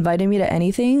you invited me to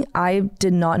anything, I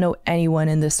did not know anyone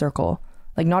in this circle,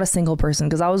 like not a single person,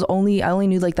 because I only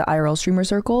knew like the IRL streamer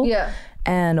circle. Yeah.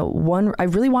 And I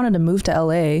really wanted to move to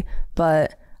LA,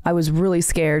 but I was really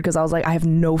scared because I was like, I have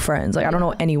no friends, like I don't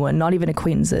know anyone, not even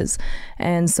acquaintances.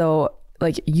 And so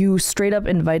like you straight up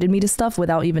invited me to stuff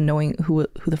without even knowing who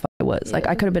the fuck I was. Like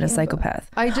I could have been a psychopath.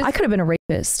 I could have been a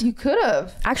rapist. You could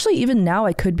have. Actually, even now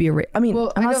I could be a rapist. I mean,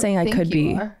 I'm not saying I could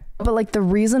be, but like the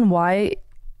reason why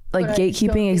like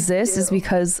gatekeeping exists is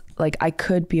because like I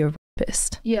could be a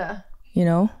rapist. Yeah. You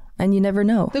know? and you never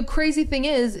know. The crazy thing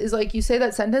is like you say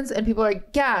that sentence and people are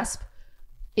like, gasp.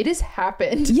 It has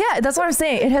happened. Yeah, that's what I'm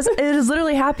saying. It has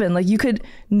literally happened. Like you could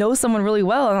know someone really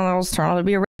well and they'll just turn out to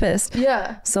be a rapist.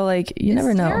 Yeah. So like you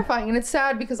never know. It's terrifying, and it's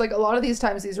sad because like a lot of these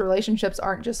times these relationships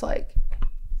aren't just like,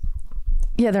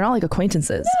 yeah, they're not like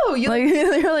acquaintances. No, you like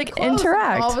they're like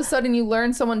interact. All of a sudden you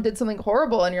learn someone did something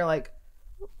horrible and you're like,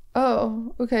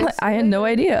 oh, okay. Like, I had no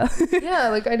idea. Yeah,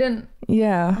 like I didn't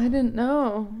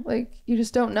know. Like you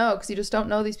just don't know because you just don't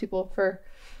know these people for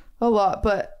a lot.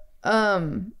 But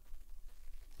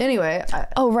anyway.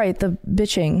 Right, the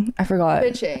bitching. I forgot.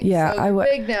 Bitching. Yeah, so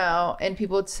big now, and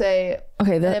people would say,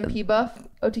 okay, the MP buff,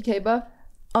 OTK buff.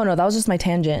 Oh no, that was just my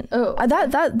tangent. Oh,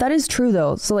 that is true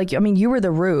though. So like, I mean, you were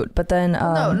the root, but then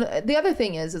no. The other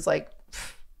thing is like,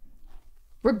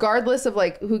 regardless of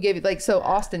like who gave you, like, so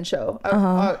Austin show,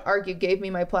 I would argue gave me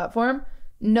my platform.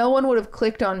 No one would have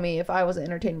clicked on me if I wasn't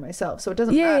entertaining myself. So it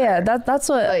doesn't matter. Yeah, that's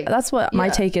what my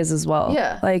take is as well.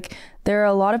 Yeah, like there are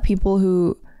a lot of people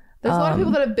who. There's a lot of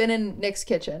people that have been in Nick's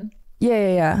kitchen.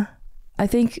 Yeah. I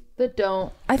think that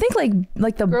don't. I think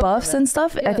like the buffs and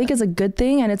stuff. Yeah. I think is a good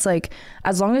thing, and it's like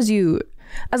as long as you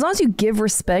give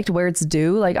respect where it's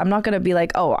due. Like I'm not gonna be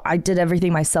like, oh, I did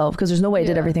everything myself, because there's no way I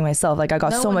did everything myself. Like I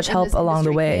got so much help along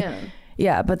the way. Can.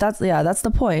 Yeah, but that's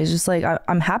the point. It's just like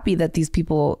I'm happy that these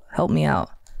people help me out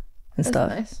and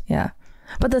stuff. Nice. Yeah,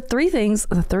 but the three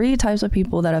types of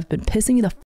people that have been pissing me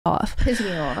the off. Pissing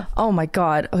me off. Oh my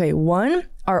god. Okay, one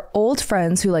are old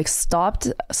friends who like stopped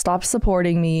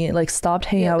supporting me, like stopped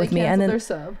hanging out with me, and then their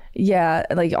sub. Yeah,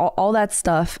 like all that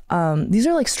stuff. These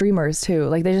are like streamers too.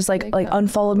 Like they just like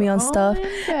unfollowed me on stuff,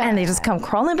 and they just come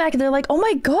crawling back, and they're like, oh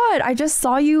my god, I just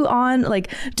saw you on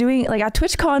like doing like at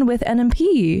TwitchCon with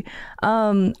NMP.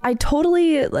 I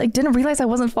totally like didn't realize I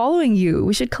wasn't following you.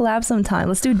 We should collab sometime.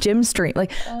 Let's do gym stream,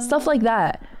 like stuff like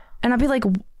that. And I'd be like,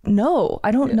 no,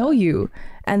 I don't know you.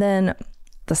 And then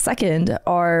the second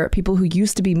are people who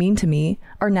used to be mean to me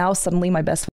are now suddenly my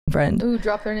best friend. Ooh,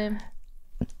 drop their name.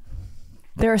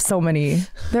 There are so many.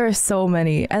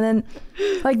 And then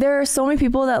like there are so many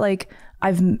people that like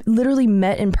I've literally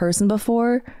met in person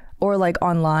before or like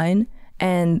online,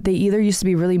 and they either used to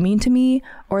be really mean to me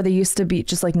or they used to be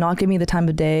just like not give me the time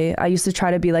of day. I used to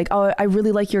try to be like, oh, I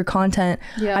really like your content.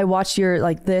 Yeah. I watched your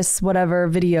like this whatever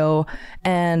video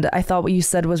and I thought what you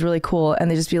said was really cool. And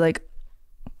they just be like,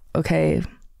 okay.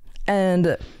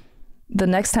 And the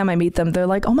next time I meet them, they're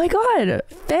like, oh my god,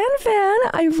 FanFan,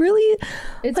 I really.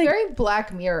 It's like, very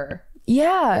Black Mirror.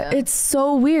 Yeah, it's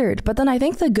so weird. But then I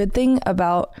think the good thing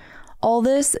about all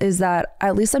this is that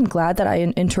at least I'm glad that I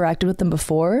interacted with them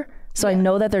before. So I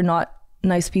know that they're not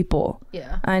nice people.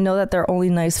 Yeah. I know that they're only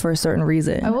nice for a certain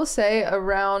reason. I will say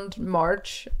around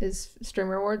March is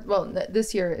Streamer Awards. Well,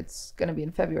 this year it's going to be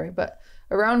in February, but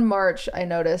around March, I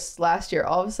noticed last year,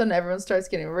 all of a sudden everyone starts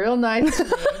getting real nice to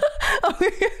me.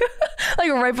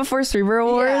 Like right before Streamer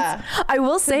Awards. Yeah. I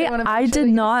will say I did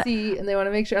not see, and they want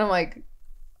to make sure. I'm like,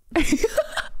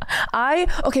 I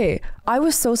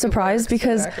was so surprised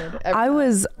because I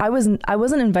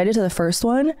wasn't invited to the first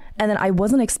one, and then I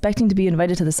wasn't expecting to be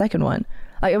invited to the second one.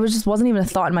 Like it wasn't even a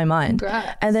thought in my mind.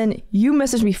 Congrats. And then you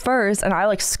messaged me first, and I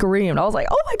like screamed. I was like,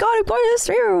 oh my god, I'm going to the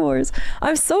Streamer Awards.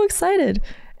 I'm so excited.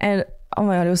 And oh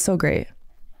my god, it was so great.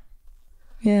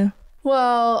 Yeah.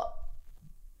 Well,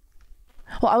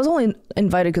 I was only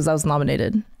invited because I was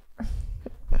nominated.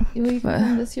 You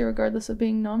can this year regardless of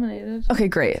being nominated. Okay,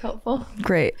 great. That's helpful.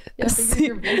 Great. Yeah,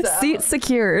 seat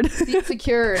secured. Seat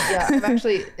secured. Yeah.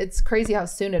 It's crazy how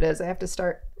soon it is. I have to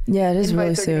start. Yeah, it is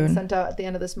really soon. Sent out at the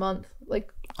end of this month.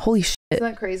 Like, holy shit. Isn't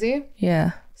that crazy?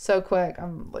 Yeah. So quick.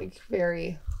 I'm like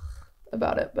very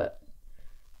about it, but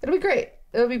it'll be great.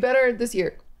 It'll be better this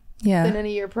year. Yeah. Than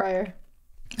any year prior.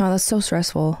 Oh, that's so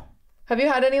stressful. Have you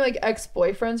had any like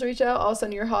ex-boyfriends reach out? All of a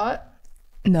sudden you're hot?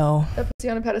 No. That puts you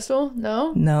on a pedestal?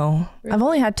 No? No. Really? I've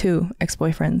only had 2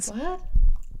 ex-boyfriends. What?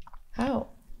 How?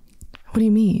 What do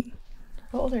you mean?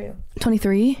 How old are you?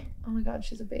 23. Oh my god,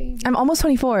 she's a baby. I'm almost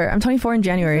 24. I'm 24 in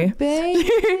January.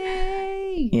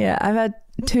 Baby. Yeah, I've had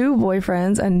 2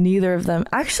 boyfriends and neither of them.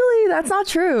 Actually, that's not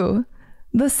true.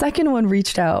 The second one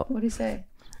reached out. What did he say?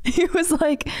 He was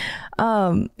like,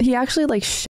 he actually like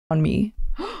shit on me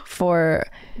for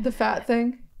the fat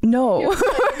thing. No.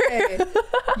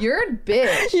 You're a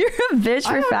bitch. You're a bitch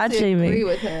for fat shaming. I agree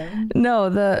with him. No,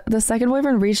 the second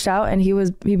boyfriend reached out and he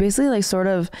basically like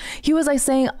he was like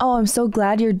saying, oh, I'm so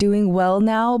glad you're doing well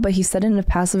now, but he said it in a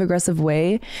passive aggressive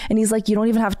way, and he's like, you don't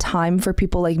even have time for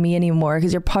people like me anymore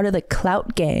because you're part of the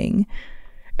clout gang.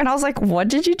 And I was like, what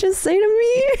did you just say to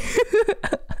me?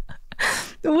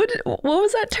 What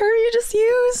was that term you just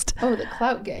used? Oh, the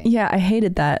clout gang. Yeah, I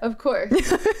hated that. Of course.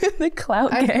 The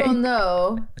clout As gang. you all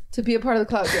know, to be a part of the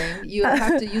clout gang, you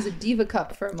have to use a diva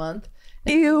cup for a month.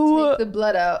 And Ew. You take the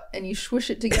blood out and you swoosh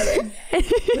it together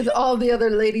with all the other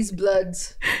ladies'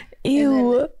 bloods.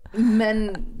 Ew. And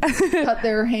then men cut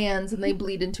their hands and they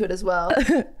bleed into it as well.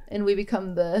 And we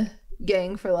become the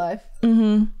gang for life.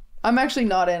 Mm-hmm. I'm actually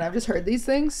not in. I've just heard these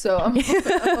things, so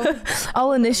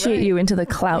I'll initiate you into the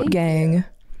clout gang.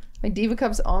 My diva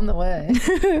cup's on the way.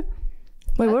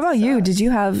 Wait, what about you? Did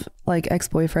you have like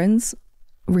ex-boyfriends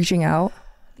reaching out?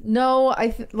 No,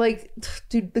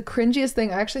 dude, the cringiest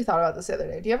thing, I actually thought about this the other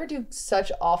day. Do you ever do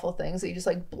such awful things that you just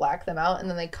like black them out and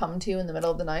then they come to you in the middle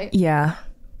of the night? Yeah.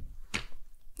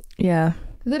 Yeah.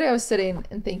 The other day I was sitting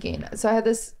and thinking, so I had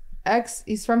this ex,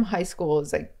 he's from high school.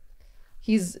 It's like,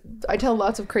 I tell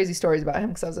lots of crazy stories about him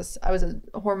because I was a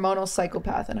hormonal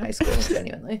psychopath in high school,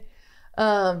 genuinely.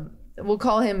 We'll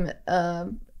call him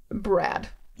Brad.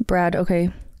 Brad, okay.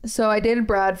 So I dated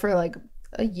Brad for like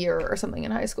a year or something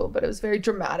in high school, but it was very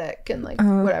dramatic and like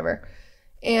whatever.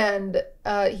 And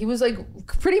he was like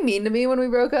pretty mean to me when we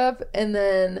broke up. And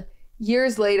then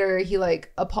years later, he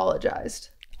like apologized.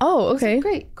 Oh, okay. Like,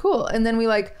 great, cool. And then we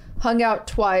like hung out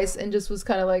twice and just was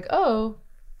kind of like, oh,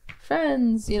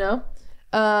 friends, you know?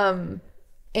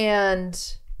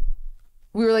 And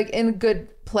we were like in a good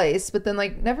place, but then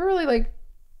like never really like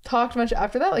talked much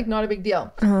after that, like not a big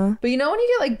deal. But you know when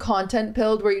you get like content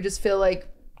pilled where you just feel like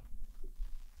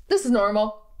this is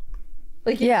normal,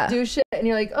 like you do shit and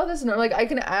you're like, oh, this is normal. Like I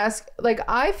can ask, like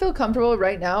I feel comfortable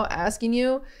right now asking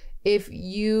you if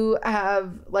you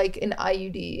have like an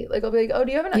IUD. Like I'll be like, oh,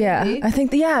 do you have an IUD? Yeah, I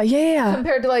think yeah.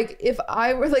 Compared to like if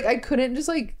I were like, I couldn't just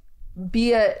like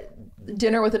be at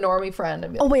dinner with a normie friend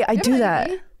and be like, oh wait, I do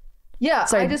that. Yeah,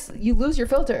 sorry. You lose your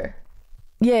filter.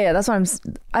 Yeah, that's what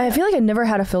I feel like I never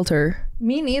had a filter.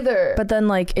 Me neither. But then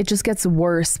like it just gets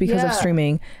worse because of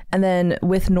streaming. And then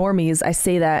with normies, I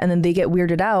say that and then they get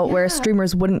weirded out, whereas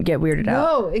streamers wouldn't get weirded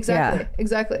out. No,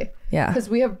 exactly. Yeah. Because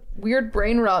we have weird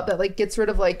brain rot that like gets rid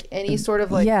of like any sort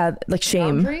of like like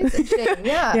shame. And shame.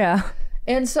 Yeah. Yeah.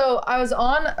 And so I was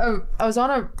on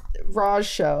a Raj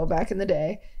show back in the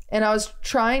day. And I was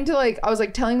trying to like, I was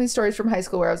like telling these stories from high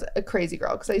school where I was a crazy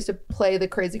girl because I used to play the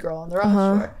crazy girl on the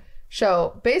Raj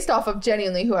show based off of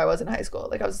genuinely who I was in high school.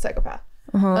 Like I was a psychopath.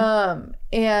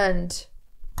 And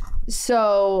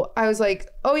so I was like,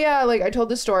 oh yeah, like I told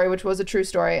this story, which was a true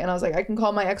story. And I was like, I can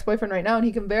call my ex-boyfriend right now and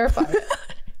he can verify it.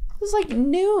 It was like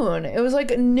noon. It was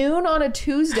like noon on a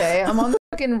Tuesday. I'm on the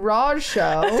fucking Raj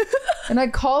show and I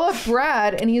call up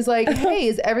Brad and he's like, hey,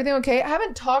 is everything okay? I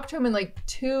haven't talked to him in like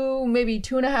maybe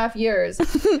 2.5 years.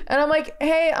 And I'm like,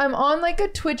 hey, I'm on like a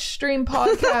Twitch stream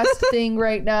podcast thing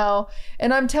right now.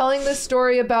 And I'm telling this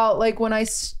story about like when I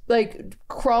like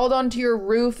crawled onto your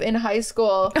roof in high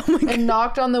school and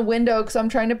knocked on the window because I'm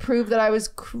trying to prove that I was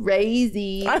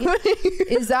crazy.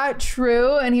 Is that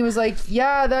true? And he was like,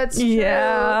 yeah, that's true.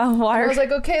 Yeah. I was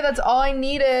like, okay, that's all I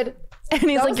needed. And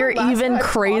he's like, you're even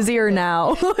crazier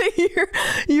now.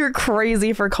 You're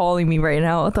crazy for calling me right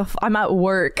now. I'm at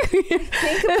work.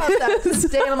 Think about that this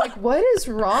day. And I'm like, what is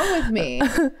wrong with me?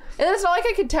 And it's not like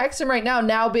I could text him right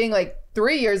now being like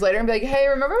 3 years later and be like, hey,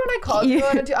 remember when I called you?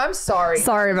 I'm sorry.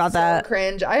 Sorry about that.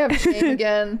 Cringe. I have shame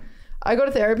again. I go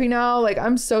to therapy now. Like,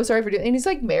 I'm so sorry for doing it. And he's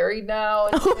like married now.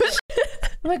 And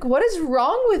I'm like, what is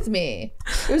wrong with me?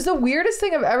 It was the weirdest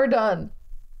thing I've ever done.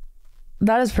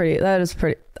 That is pretty.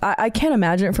 I can't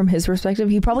imagine it from his perspective.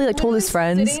 He probably like told his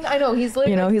friends. I know he's like,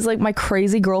 he's like, my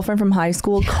crazy girlfriend from high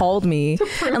school called me,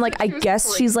 and like I guess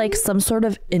crazy. She's like some sort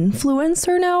of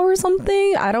influencer now or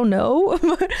something. I don't know.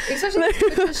 Especially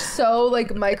it's just so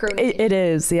like micro. It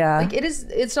is, yeah. Like it is.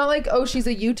 It's not like, oh, she's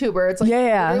a YouTuber. It's like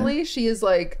literally she is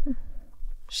like,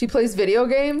 she plays video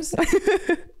games,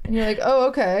 and you're like, oh,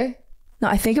 okay. No,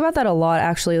 I think about that a lot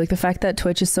actually. Like the fact that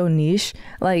Twitch is so niche,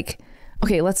 like.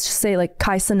 Okay, let's just say like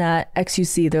Kai Cenat,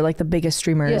 XUC, they're like the biggest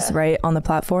streamers, right, on the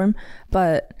platform,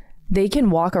 but they can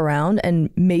walk around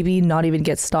and maybe not even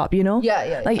get stopped, you know?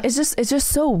 Yeah. Like it's just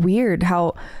so weird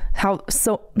how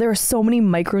so there are so many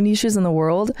micro niches in the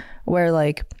world where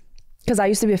like, because I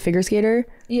used to be a figure skater.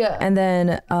 Yeah. And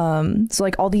then so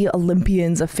like all the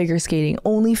Olympians of figure skating,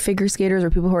 only figure skaters or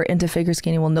people who are into figure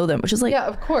skating will know them, which is like, yeah,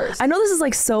 of course. I know this is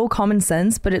like so common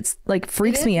sense, but it's like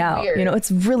freaks me out. Weird. You know, it's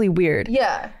really weird.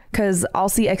 Yeah. Because I'll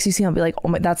see XUC and I'll be like, oh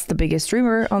my, that's the biggest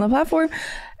streamer on the platform.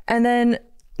 And then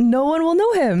no one will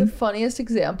know him. The funniest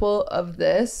example of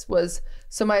this was,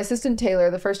 so my assistant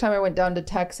Taylor, the first time I went down to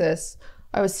Texas,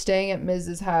 I was staying at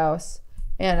Miz's house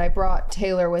and I brought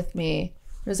Taylor with me.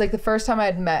 It was like the first time I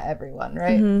had met everyone,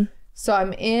 right? Mm-hmm. So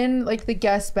I'm in like the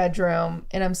guest bedroom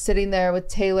and I'm sitting there with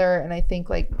Taylor and I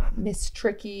think like Miss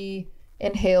Tricky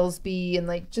and Halesby and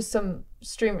like just some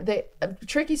streamer.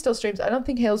 Tricky still streams. I don't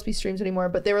think Halesby streams anymore,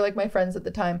 but they were like my friends at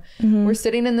the time. We're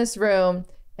sitting in this room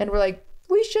and we're like,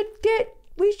 we should get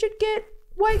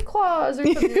White Claws or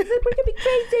something. We're gonna be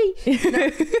crazy. You know?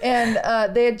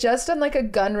 And they had just done like a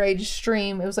gun rage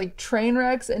stream. It was like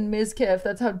Trainwrecks and Mizkif.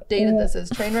 That's how dated this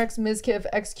is. Trainwrecks, Mizkif,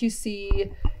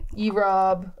 XQC,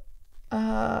 E-Rob.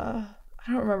 I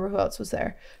don't remember who else was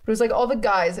there, but it was like all the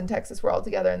guys in Texas were all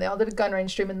together and they all did a gun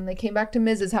range stream, and then they came back to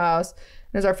Miz's house.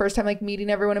 It was our first time like meeting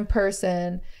everyone in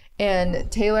person, and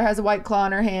Taylor has a White Claw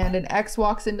in her hand and X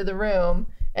walks into the room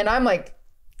and I'm like,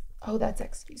 oh, that's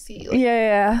XQC. Like,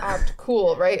 yeah. Act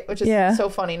cool, right? Which is so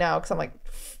funny now because I'm like,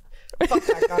 fuck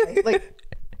that guy. Like,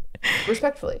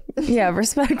 respectfully. Yeah,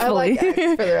 respectfully. I like X,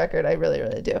 for the record. I really,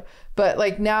 really do. But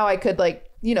like now I could like,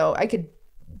 you know, I could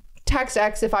text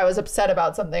X if I was upset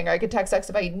about something, or I could text X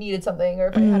if I needed something, or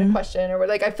if I had a question, or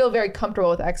like I feel very comfortable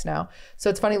with X now. So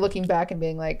it's funny looking back and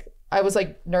being like, I was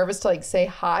like nervous to like say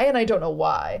hi and I don't know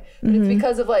why. But it's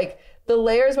because of like the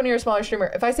layers when you're a smaller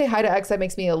streamer. If I say hi to X, that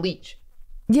makes me a leech.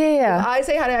 Yeah. If I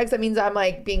say hi to X, that means I'm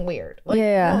like being weird. Like,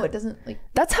 yeah. no, it doesn't like.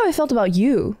 That's how I felt about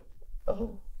you.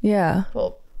 Oh. Yeah.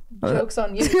 Well, joke's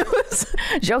on you.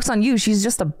 Joke's on you. She's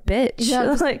just a bitch. Yeah,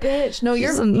 just like, bitch. No,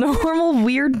 you're a normal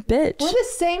weird bitch. We're the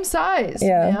same size,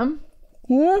 Yeah. ma'am.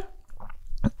 Yeah.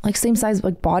 Like same size,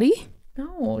 like body?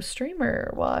 No,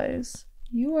 streamer wise.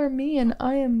 You are me and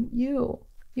I am you.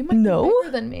 You might No. be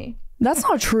bigger than me. That's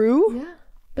not true. Yeah.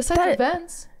 Besides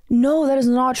events. No, that is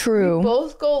not true. We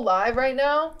both go live right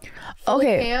now.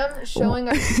 Okay. Cam showing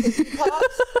our Tootsie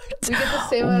Pops. We get the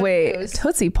same amount of Wait, views.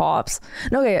 Tootsie Pops.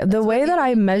 Okay, the way that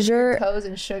I measure. Toes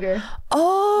and sugar.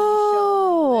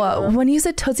 Oh, when you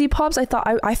said Tootsie Pops, I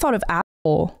thought of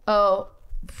Apple. Oh,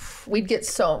 we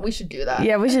should do that.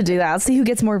 Yeah, we should do that. Let's see who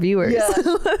gets more viewers. Yeah.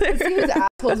 Let's see whose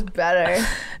apple's better.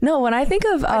 No, when I think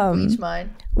of Bleach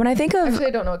mine. when I think of Actually, I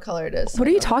don't know what color it is. what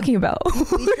are you talking about?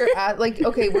 Bleach your ass. Like,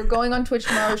 okay, we're going on Twitch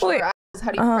tomorrow. Show our asses.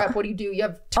 How do you prep? What do you do? You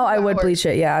have 2 Oh, I would hours. bleach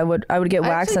it. Yeah, I would get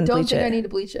wax and I bleach don't think it. I need to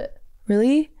bleach it.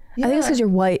 Really? Yeah. I think it's because you're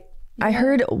white. Yeah. I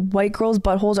heard white girls'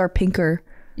 buttholes are pinker.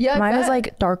 Yeah, mine is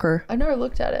like darker. I've never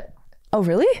looked at it. Oh,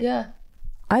 really? Yeah.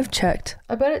 I've checked.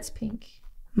 I bet it's pink.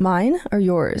 Mine or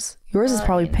yours? Yours is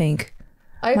probably pink.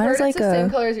 I Mine heard is it's like the same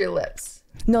color as your lips.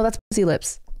 No, that's pussy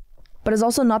lips. But it's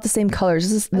also not the same colors.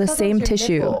 This is the same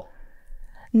tissue. Nipple.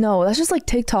 No, that's just like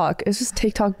TikTok. It's just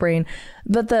TikTok brain.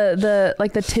 But the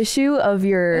like the tissue of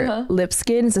your lip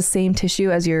skin is the same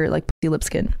tissue as your like pussy lip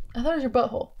skin. I thought it was your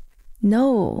butthole.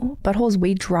 No, butthole is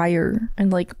way drier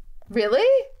and like.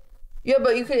 Really? Yeah,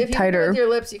 but you could if you can do it with your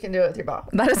lips, you can do it with your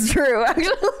butthole. That is true.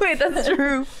 Actually, wait, that's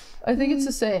true. I think it's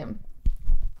the same.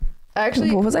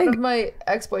 Actually, one of my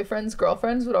ex-boyfriend's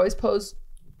girlfriends would always pose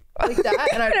like that,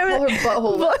 and I'd call her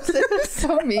butthole lips. It was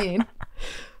so mean.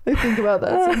 I think about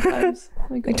that sometimes.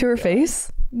 Like to her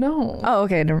face? No. Oh,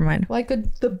 okay, never mind. Like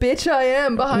the bitch I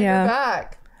am behind your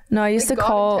back. No, I used to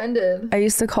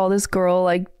call this girl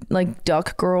like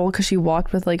duck girl because she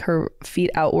walked with like her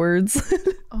feet outwards.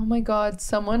 Oh my god,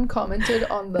 someone commented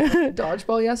on the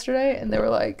dodgeball yesterday and they were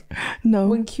like, no,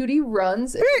 when Cutie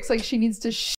runs it looks like she needs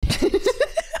to shit.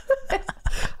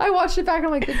 I watched it back and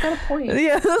I'm like, they've got a point.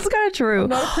 Yeah, that's kind of true. I'm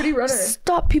not a pretty runner.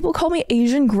 Stop. People call me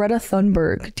Asian Greta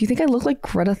Thunberg. Do you think I look like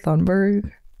Greta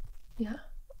Thunberg? Yeah.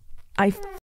 I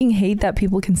f***ing hate that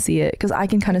people can see it because I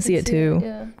can kind of see it too.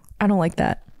 Yeah. I don't like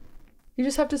that. You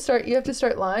have to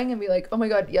start lying and be like, oh my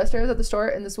god, yesterday I was at the store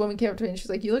and this woman came up to me and she's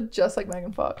like, you look just like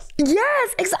Megan Fox.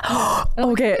 Yes, exactly.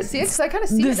 Okay. Like, see it? Because I kind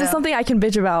of see this it is something I can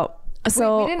bitch about.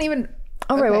 So we didn't even.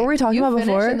 All right, what were we talking about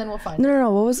before? And then we'll find no.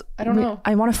 What was? I don't know.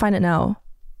 I want to find it now.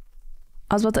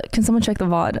 I was about to. Can someone check the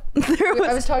VOD?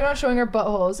 I was talking about showing our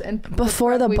buttholes and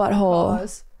before the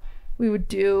butthole. We would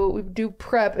do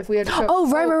prep if we had to show.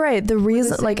 Oh, right. The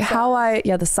reason, like how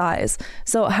the size.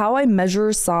 So how I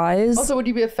measure size. Also, would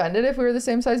you be offended if we were the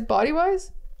same size body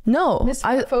wise? No.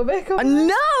 Phobic?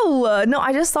 No.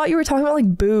 I just thought you were talking about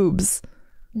like boobs.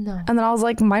 No. And then I was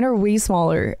like, mine are way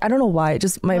smaller. I don't know why.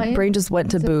 My brain just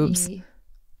went to boobs.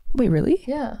 Wait, really?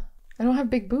 Yeah. I don't have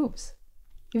big boobs.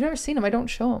 You've never seen them. I don't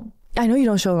show them. I know you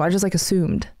don't show them. I just like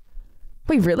assumed.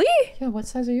 Wait, really? Yeah. What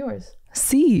size are yours?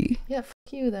 C. Yeah. Fuck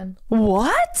you then.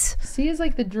 What? C is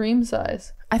like the dream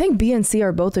size. I think B and C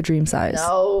are both the dream size.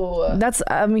 No. That's,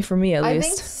 for me at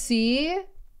least. I think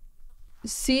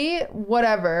C,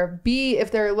 whatever. B,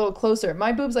 if they're a little closer.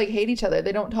 My boobs like hate each other.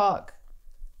 They don't talk.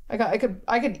 I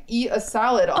could eat a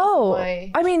salad off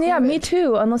my cleavage. Me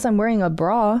too, unless I'm wearing a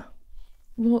bra.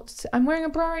 Well, I'm wearing a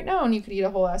bra right now and you could eat a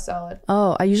whole ass salad.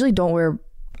 Oh, I usually don't wear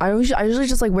I usually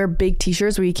just like wear big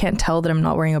t-shirts where you can't tell that I'm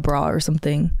not wearing a bra or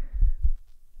something.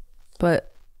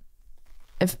 But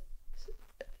if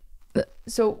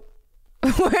so, I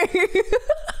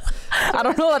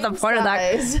don't know what the point of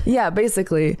that. Yeah,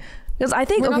 basically, because I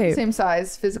think we're not the same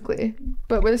size physically,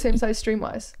 but we're the same size stream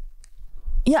wise.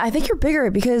 Yeah, I think you're bigger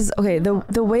because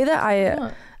the way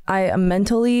that I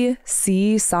mentally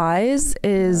see size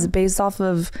is based off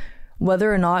of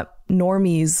whether or not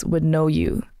normies would know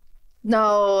you.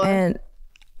 No. And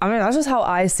I mean, that's just how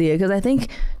I see it, because I think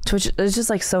Twitch is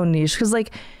just like so niche, because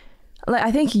like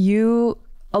I think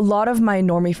a lot of my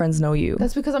normie friends know you.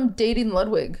 That's because I'm dating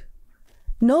Ludwig.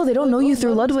 No, they don't know you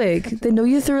through Ludwig. They know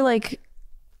you through like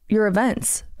your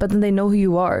events, but then they know who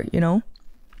you are, you know?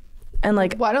 And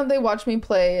like, why don't they watch me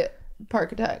play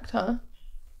Parkitect, huh?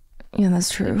 Yeah,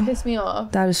 that's true. They piss me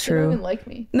off. That is true. They don't even like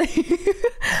me.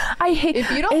 I hate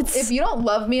if you don't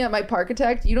love me at my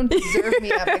Parkitect, you don't deserve me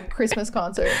at my Christmas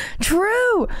concert.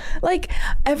 True. Like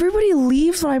everybody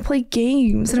leaves when I play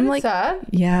games, and I'm like, sad?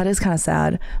 Yeah, it is kind of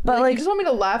sad. But like, you just want me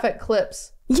to laugh at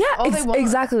clips. Yeah,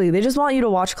 exactly. They just want you to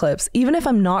watch clips. Even if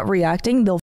I'm not reacting,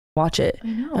 they'll watch it. I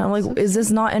know. And I'm like, is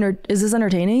this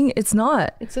entertaining? It's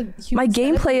not. It's a my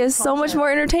gameplay is so much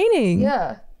more entertaining.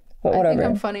 Yeah. Well, I think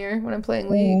I'm funnier when I'm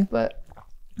playing League, but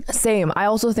same. I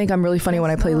also think I'm really funny when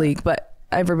I play League, but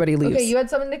everybody leaves. Okay, you had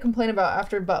something to complain about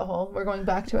after Butthole. We're going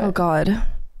back to it. Oh God,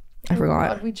 I forgot.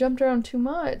 God, we jumped around too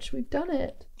much. We've done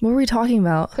it. What were we talking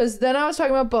about? Because then I was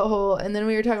talking about Butthole, and then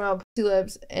we were talking about pussy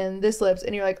lips and this lips,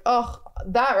 and you're like, oh,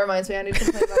 that reminds me, I need to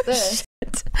complain about this.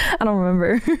 Shit. I don't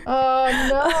remember.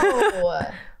 Oh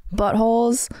no.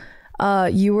 Buttholes.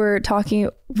 You were talking.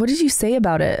 What did you say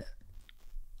about it?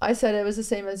 I said it was the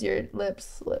same as your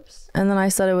lips. And then I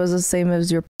said it was the same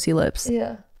as your pussy lips.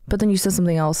 Yeah. But then you said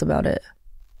something else about it.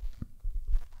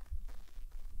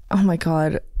 Oh my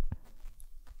God.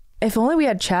 If only we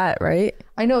had chat, right?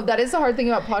 I know, that is the hard thing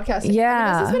about podcasting. Yeah.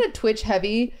 I mean, this has been a Twitch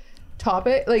heavy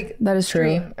topic, like that is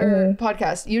true. Or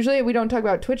podcast. Usually we don't talk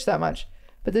about Twitch that much,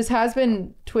 but this has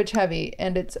been Twitch heavy,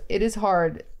 and it is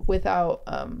hard without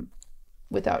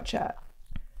chat.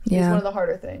 Yeah. It's one of the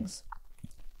harder things.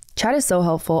 Chat is so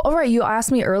helpful. Oh, right. You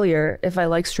asked me earlier if I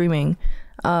like streaming,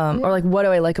 or like, what do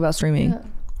I like about streaming? Yeah.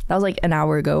 That was like an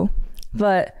hour ago,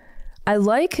 but I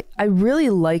really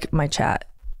like my chat.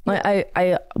 Like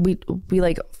we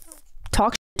like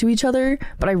talk to each other,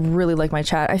 but I really like my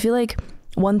chat. I feel like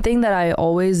one thing that I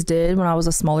always did when I was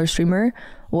a smaller streamer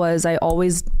was I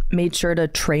always made sure to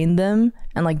train them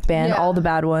and like ban all the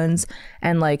bad ones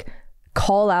and like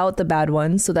call out the bad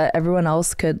ones so that everyone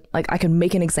else could, like, I could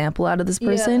make an example out of this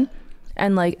person.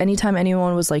 And like anytime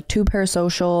anyone was like too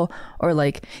parasocial, or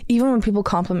like even when people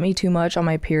compliment me too much on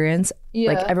my appearance,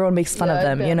 like everyone makes fun of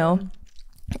them, you know?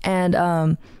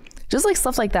 And just like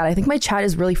stuff like that. I think my chat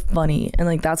is really funny, and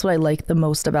like that's what I like the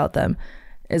most about them,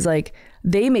 is like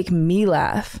they make me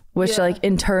laugh, which like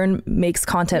in turn makes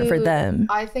content for them.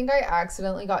 I think I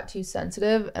accidentally got too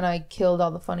sensitive and I killed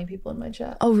all the funny people in my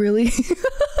chat. Oh really?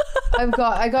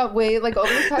 I got way, like,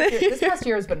 over this past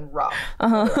year has been rough.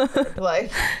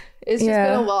 Like, it's just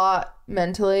been a lot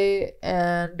mentally,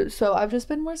 and so I've just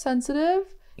been more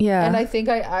sensitive. Yeah. And I think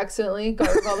I accidentally got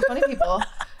rid of all the funny people.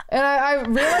 And I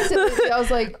realized it lately. I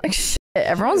was like shit,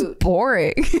 everyone's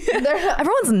boring.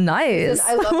 Everyone's nice. Listen,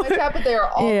 I love my chat, but they are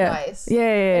all nice.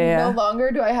 Yeah. No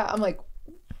longer do I have, I'm like,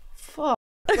 fuck.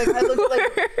 Like, I look at like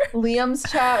Liam's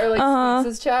chat or like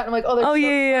Speaks' chat, and I'm like, oh, they're so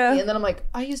funny. And then I'm like,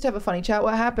 I used to have a funny chat.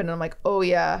 What happened? And I'm like, oh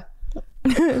yeah,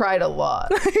 I cried a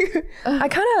lot. I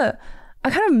kind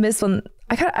of miss when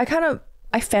I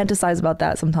fantasize about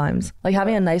that sometimes, like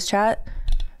having a nice chat,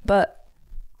 but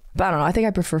I don't know. I think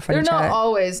I prefer funny chat. They're not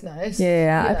always nice.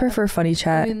 Yeah, I prefer funny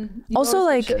chat. I mean, also,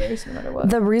 like,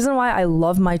 the reason why I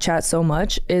love my chat so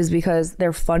much is because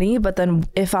they're funny, but then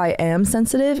if I am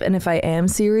sensitive and if I am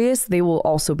serious, they will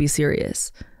also be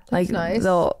serious. That's like, nice.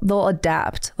 They'll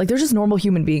adapt. Like, they're just normal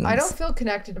human beings. I don't feel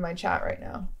connected to my chat right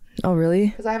now. Oh, really?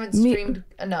 Because I haven't streamed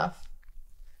enough.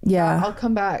 Yeah. I'll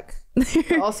come back.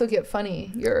 I'll also get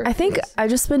funny. I think I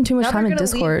just spend too much time in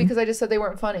Discord. Leave because I just said they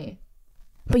weren't funny.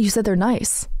 But you said they're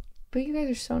nice. But you guys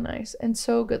are so nice and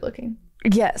so good looking.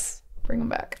 Yes. Bring them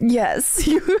back. Yes.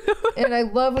 And I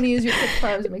love when you use your Twitch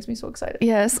primes. It makes me so excited.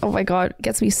 Yes. Oh my God.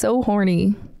 Gets me so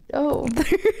horny. Oh.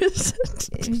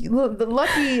 The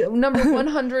lucky number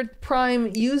 100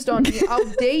 prime used on me. I'll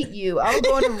date you. I'll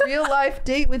go on a real life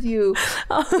date with you.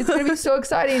 It's going to be so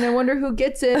exciting. I wonder who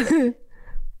gets it.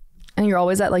 And you're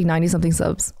always at like 90 something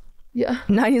subs. Yeah.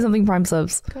 90 something prime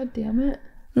subs. God damn it.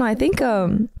 No, I think,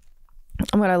 oh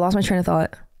my God, I lost my train of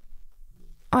thought.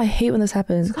 Oh, I hate when this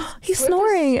happens. He's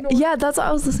snoring. Yeah, that's what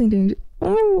I was listening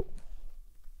to.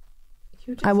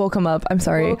 You just I woke him up. I'm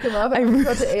sorry. woke him up. I was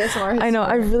about to ASMR. I know.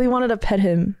 I really wanted to pet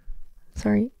him.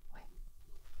 Sorry.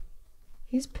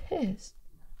 He's pissed.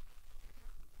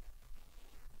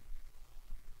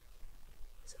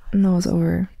 No, it's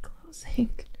over. Closing.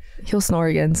 He'll snore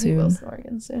again soon. He will snore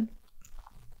again soon.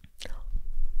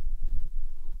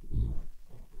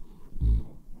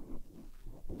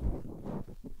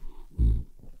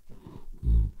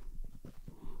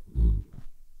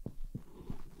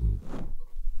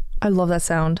 I love that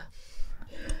sound.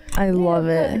 I love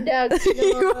it.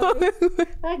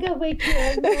 I got wake you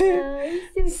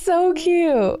up. So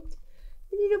cute.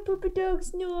 Little puppy dog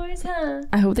snores, huh?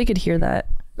 I hope they could hear that.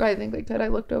 I think they could. I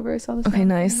looked over. I saw the sound. Okay,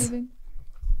 nice. Moving.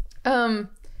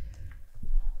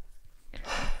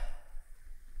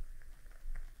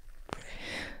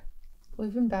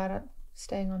 We've been bad at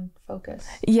staying on focus.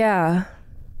 Yeah.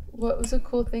 What was a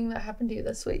cool thing that happened to you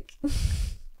this week?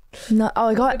 No,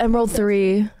 I got Emerald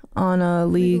 3 on a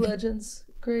League. Legends.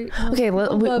 Great. Okay,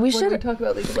 we should talk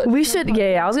about League of Legends. We should,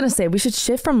 yeah, I was gonna say we should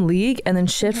shift from League and then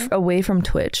shift away from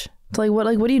Twitch. So what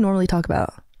do you normally talk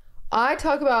about? I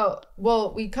talk about,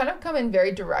 well, we kind of come in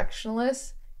very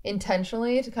directionless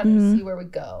intentionally to kind of see where we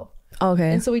go.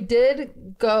 Okay. And so we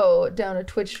did go down a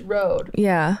Twitch road,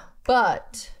 Yeah.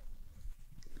 but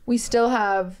we still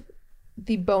have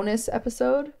the bonus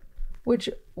episode, which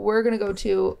we're gonna go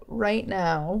to right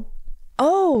now.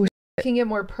 Oh. We can get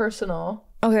more personal.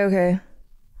 Okay.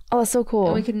 Oh, that's so cool.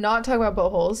 And we cannot talk about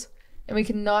buttholes, and we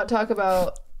cannot talk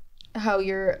about how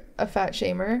you're a fat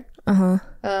shamer.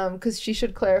 Because she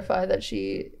should clarify that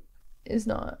she is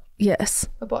not Yes.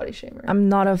 a body shamer. I'm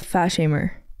not a fat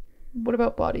shamer. What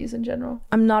about bodies in general?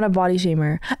 I'm not a body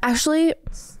shamer. Actually,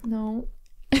 No.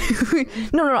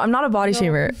 no, I'm not a body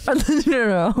shamer.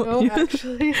 No. No,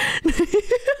 actually.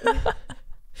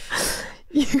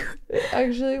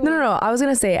 Actually. No. I was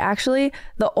gonna say, actually,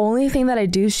 the only thing that I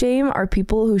do shame are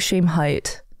people who shame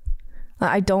height.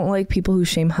 I don't like people who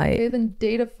shame height. Okay, then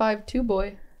date a 5'2"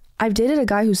 boy. I've dated a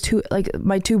guy who's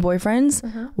my two boyfriends.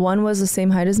 One was the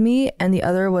same height as me, and the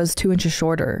other was 2 inches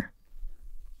shorter.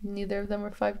 Neither of them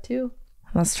were 5'2".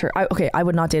 That's true. I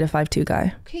would not date a 5'2"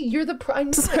 guy. Okay, you're the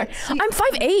prime. Sorry. I'm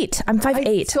 5'8". I'm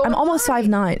 5'8". so I'm almost am I.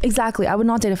 5'9". Exactly. I would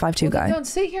not date a 5'2" guy. Don't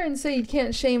sit here and say you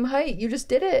can't shame height. You just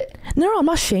did it. No, I'm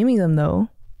not shaming them though.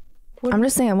 I'm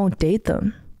just saying I won't date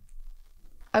them.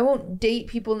 I won't date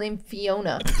people named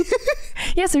Fiona.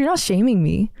 Yeah, so you're not shaming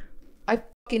me. I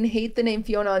fucking hate the name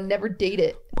Fiona. I'll never date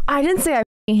it. I didn't say I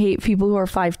f***ing hate people who are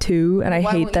 5'2" and I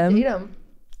Why hate won't them. you date them?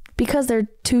 Because they're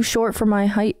too short for my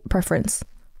height preference.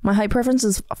 My height preference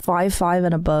is 5'5"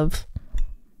 and above.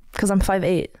 Because I'm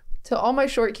 5'8". To all my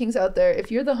short kings out there, if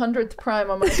you're the 100th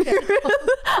prime on my channel,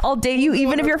 I'll date you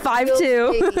even if you're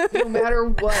 5'2". no matter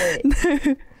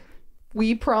what.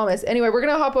 We promise. Anyway, we're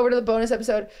going to hop over to the bonus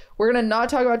episode. We're going to not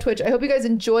talk about Twitch. I hope you guys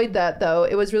enjoyed that, though.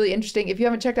 It was really interesting. If you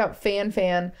haven't checked out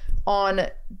FanFan on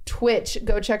Twitch,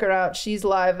 go check her out. She's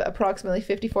live approximately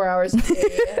 54 hours a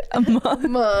day. a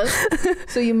month.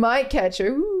 So you might catch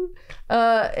her.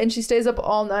 And she stays up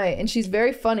all night. And she's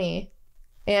very funny.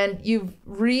 And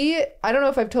I don't know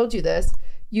if I've told you this,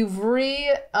 you've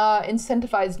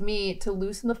incentivized me to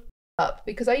loosen the up.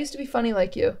 Because I used to be funny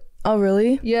like you. Oh,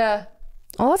 really? Yeah.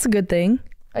 Oh, that's a good thing.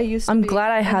 I used to I'm be,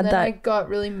 glad I had then that. I got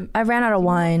really... I ran out of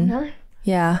wine. More?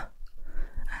 Yeah.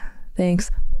 Thanks.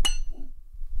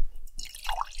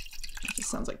 This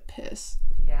sounds like piss.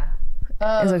 Yeah.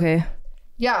 It's okay.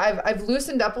 Yeah, I've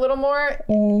loosened up a little more.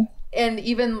 And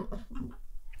even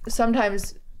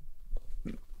sometimes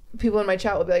people in my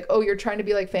chat will be like, oh, you're trying to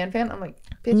be like FanFan? I'm like,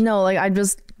 bitch. No, like I'm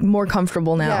just more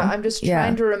comfortable now. Yeah, I'm just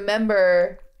trying to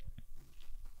remember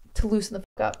to loosen the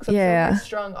fuck up. Because I'm so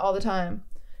strong all the time.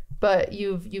 But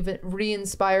you've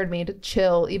re-inspired me to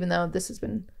chill, even though this has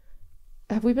been...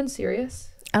 Have we been serious?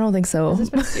 I don't think so. Has this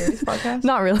been a serious podcast?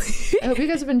 Not really. I hope you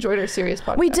guys have enjoyed our serious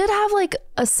podcast. We did have like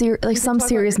some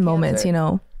serious moments, you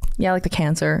know. Yeah, like the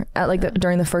cancer at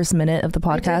during the first minute of the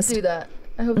podcast. We did do that.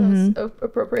 I hope that's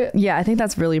appropriate. Yeah, I think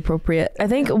that's really appropriate. I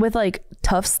think with like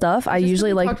tough stuff, I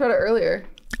usually like... talked about it earlier.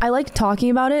 I like talking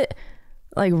about it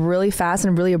like really fast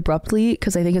and really abruptly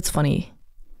because I think it's funny.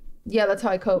 Yeah, that's how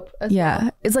I cope.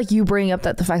 Yeah, it's like you bringing up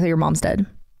the fact that your mom's dead.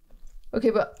 Okay,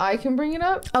 but I can bring it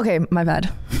up. Okay, my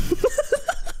bad.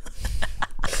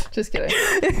 Just kidding.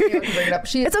 Anyone can bring it up.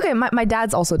 It's okay. My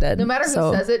dad's also dead. No matter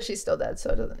who says it, she's still dead.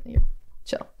 So it doesn't. You're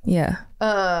chill. Yeah.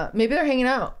 Maybe they're hanging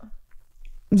out.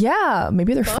 Yeah,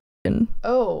 maybe they're f***ing.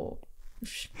 Oh.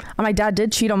 My dad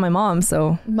did cheat on my mom,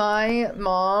 so. My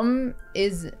mom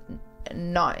is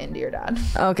not into your dad.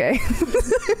 Okay.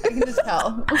 I can just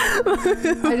tell.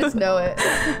 I just know it.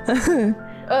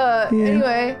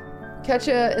 Anyway, Catch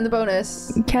ya in the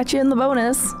bonus. Catch you in the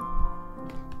bonus.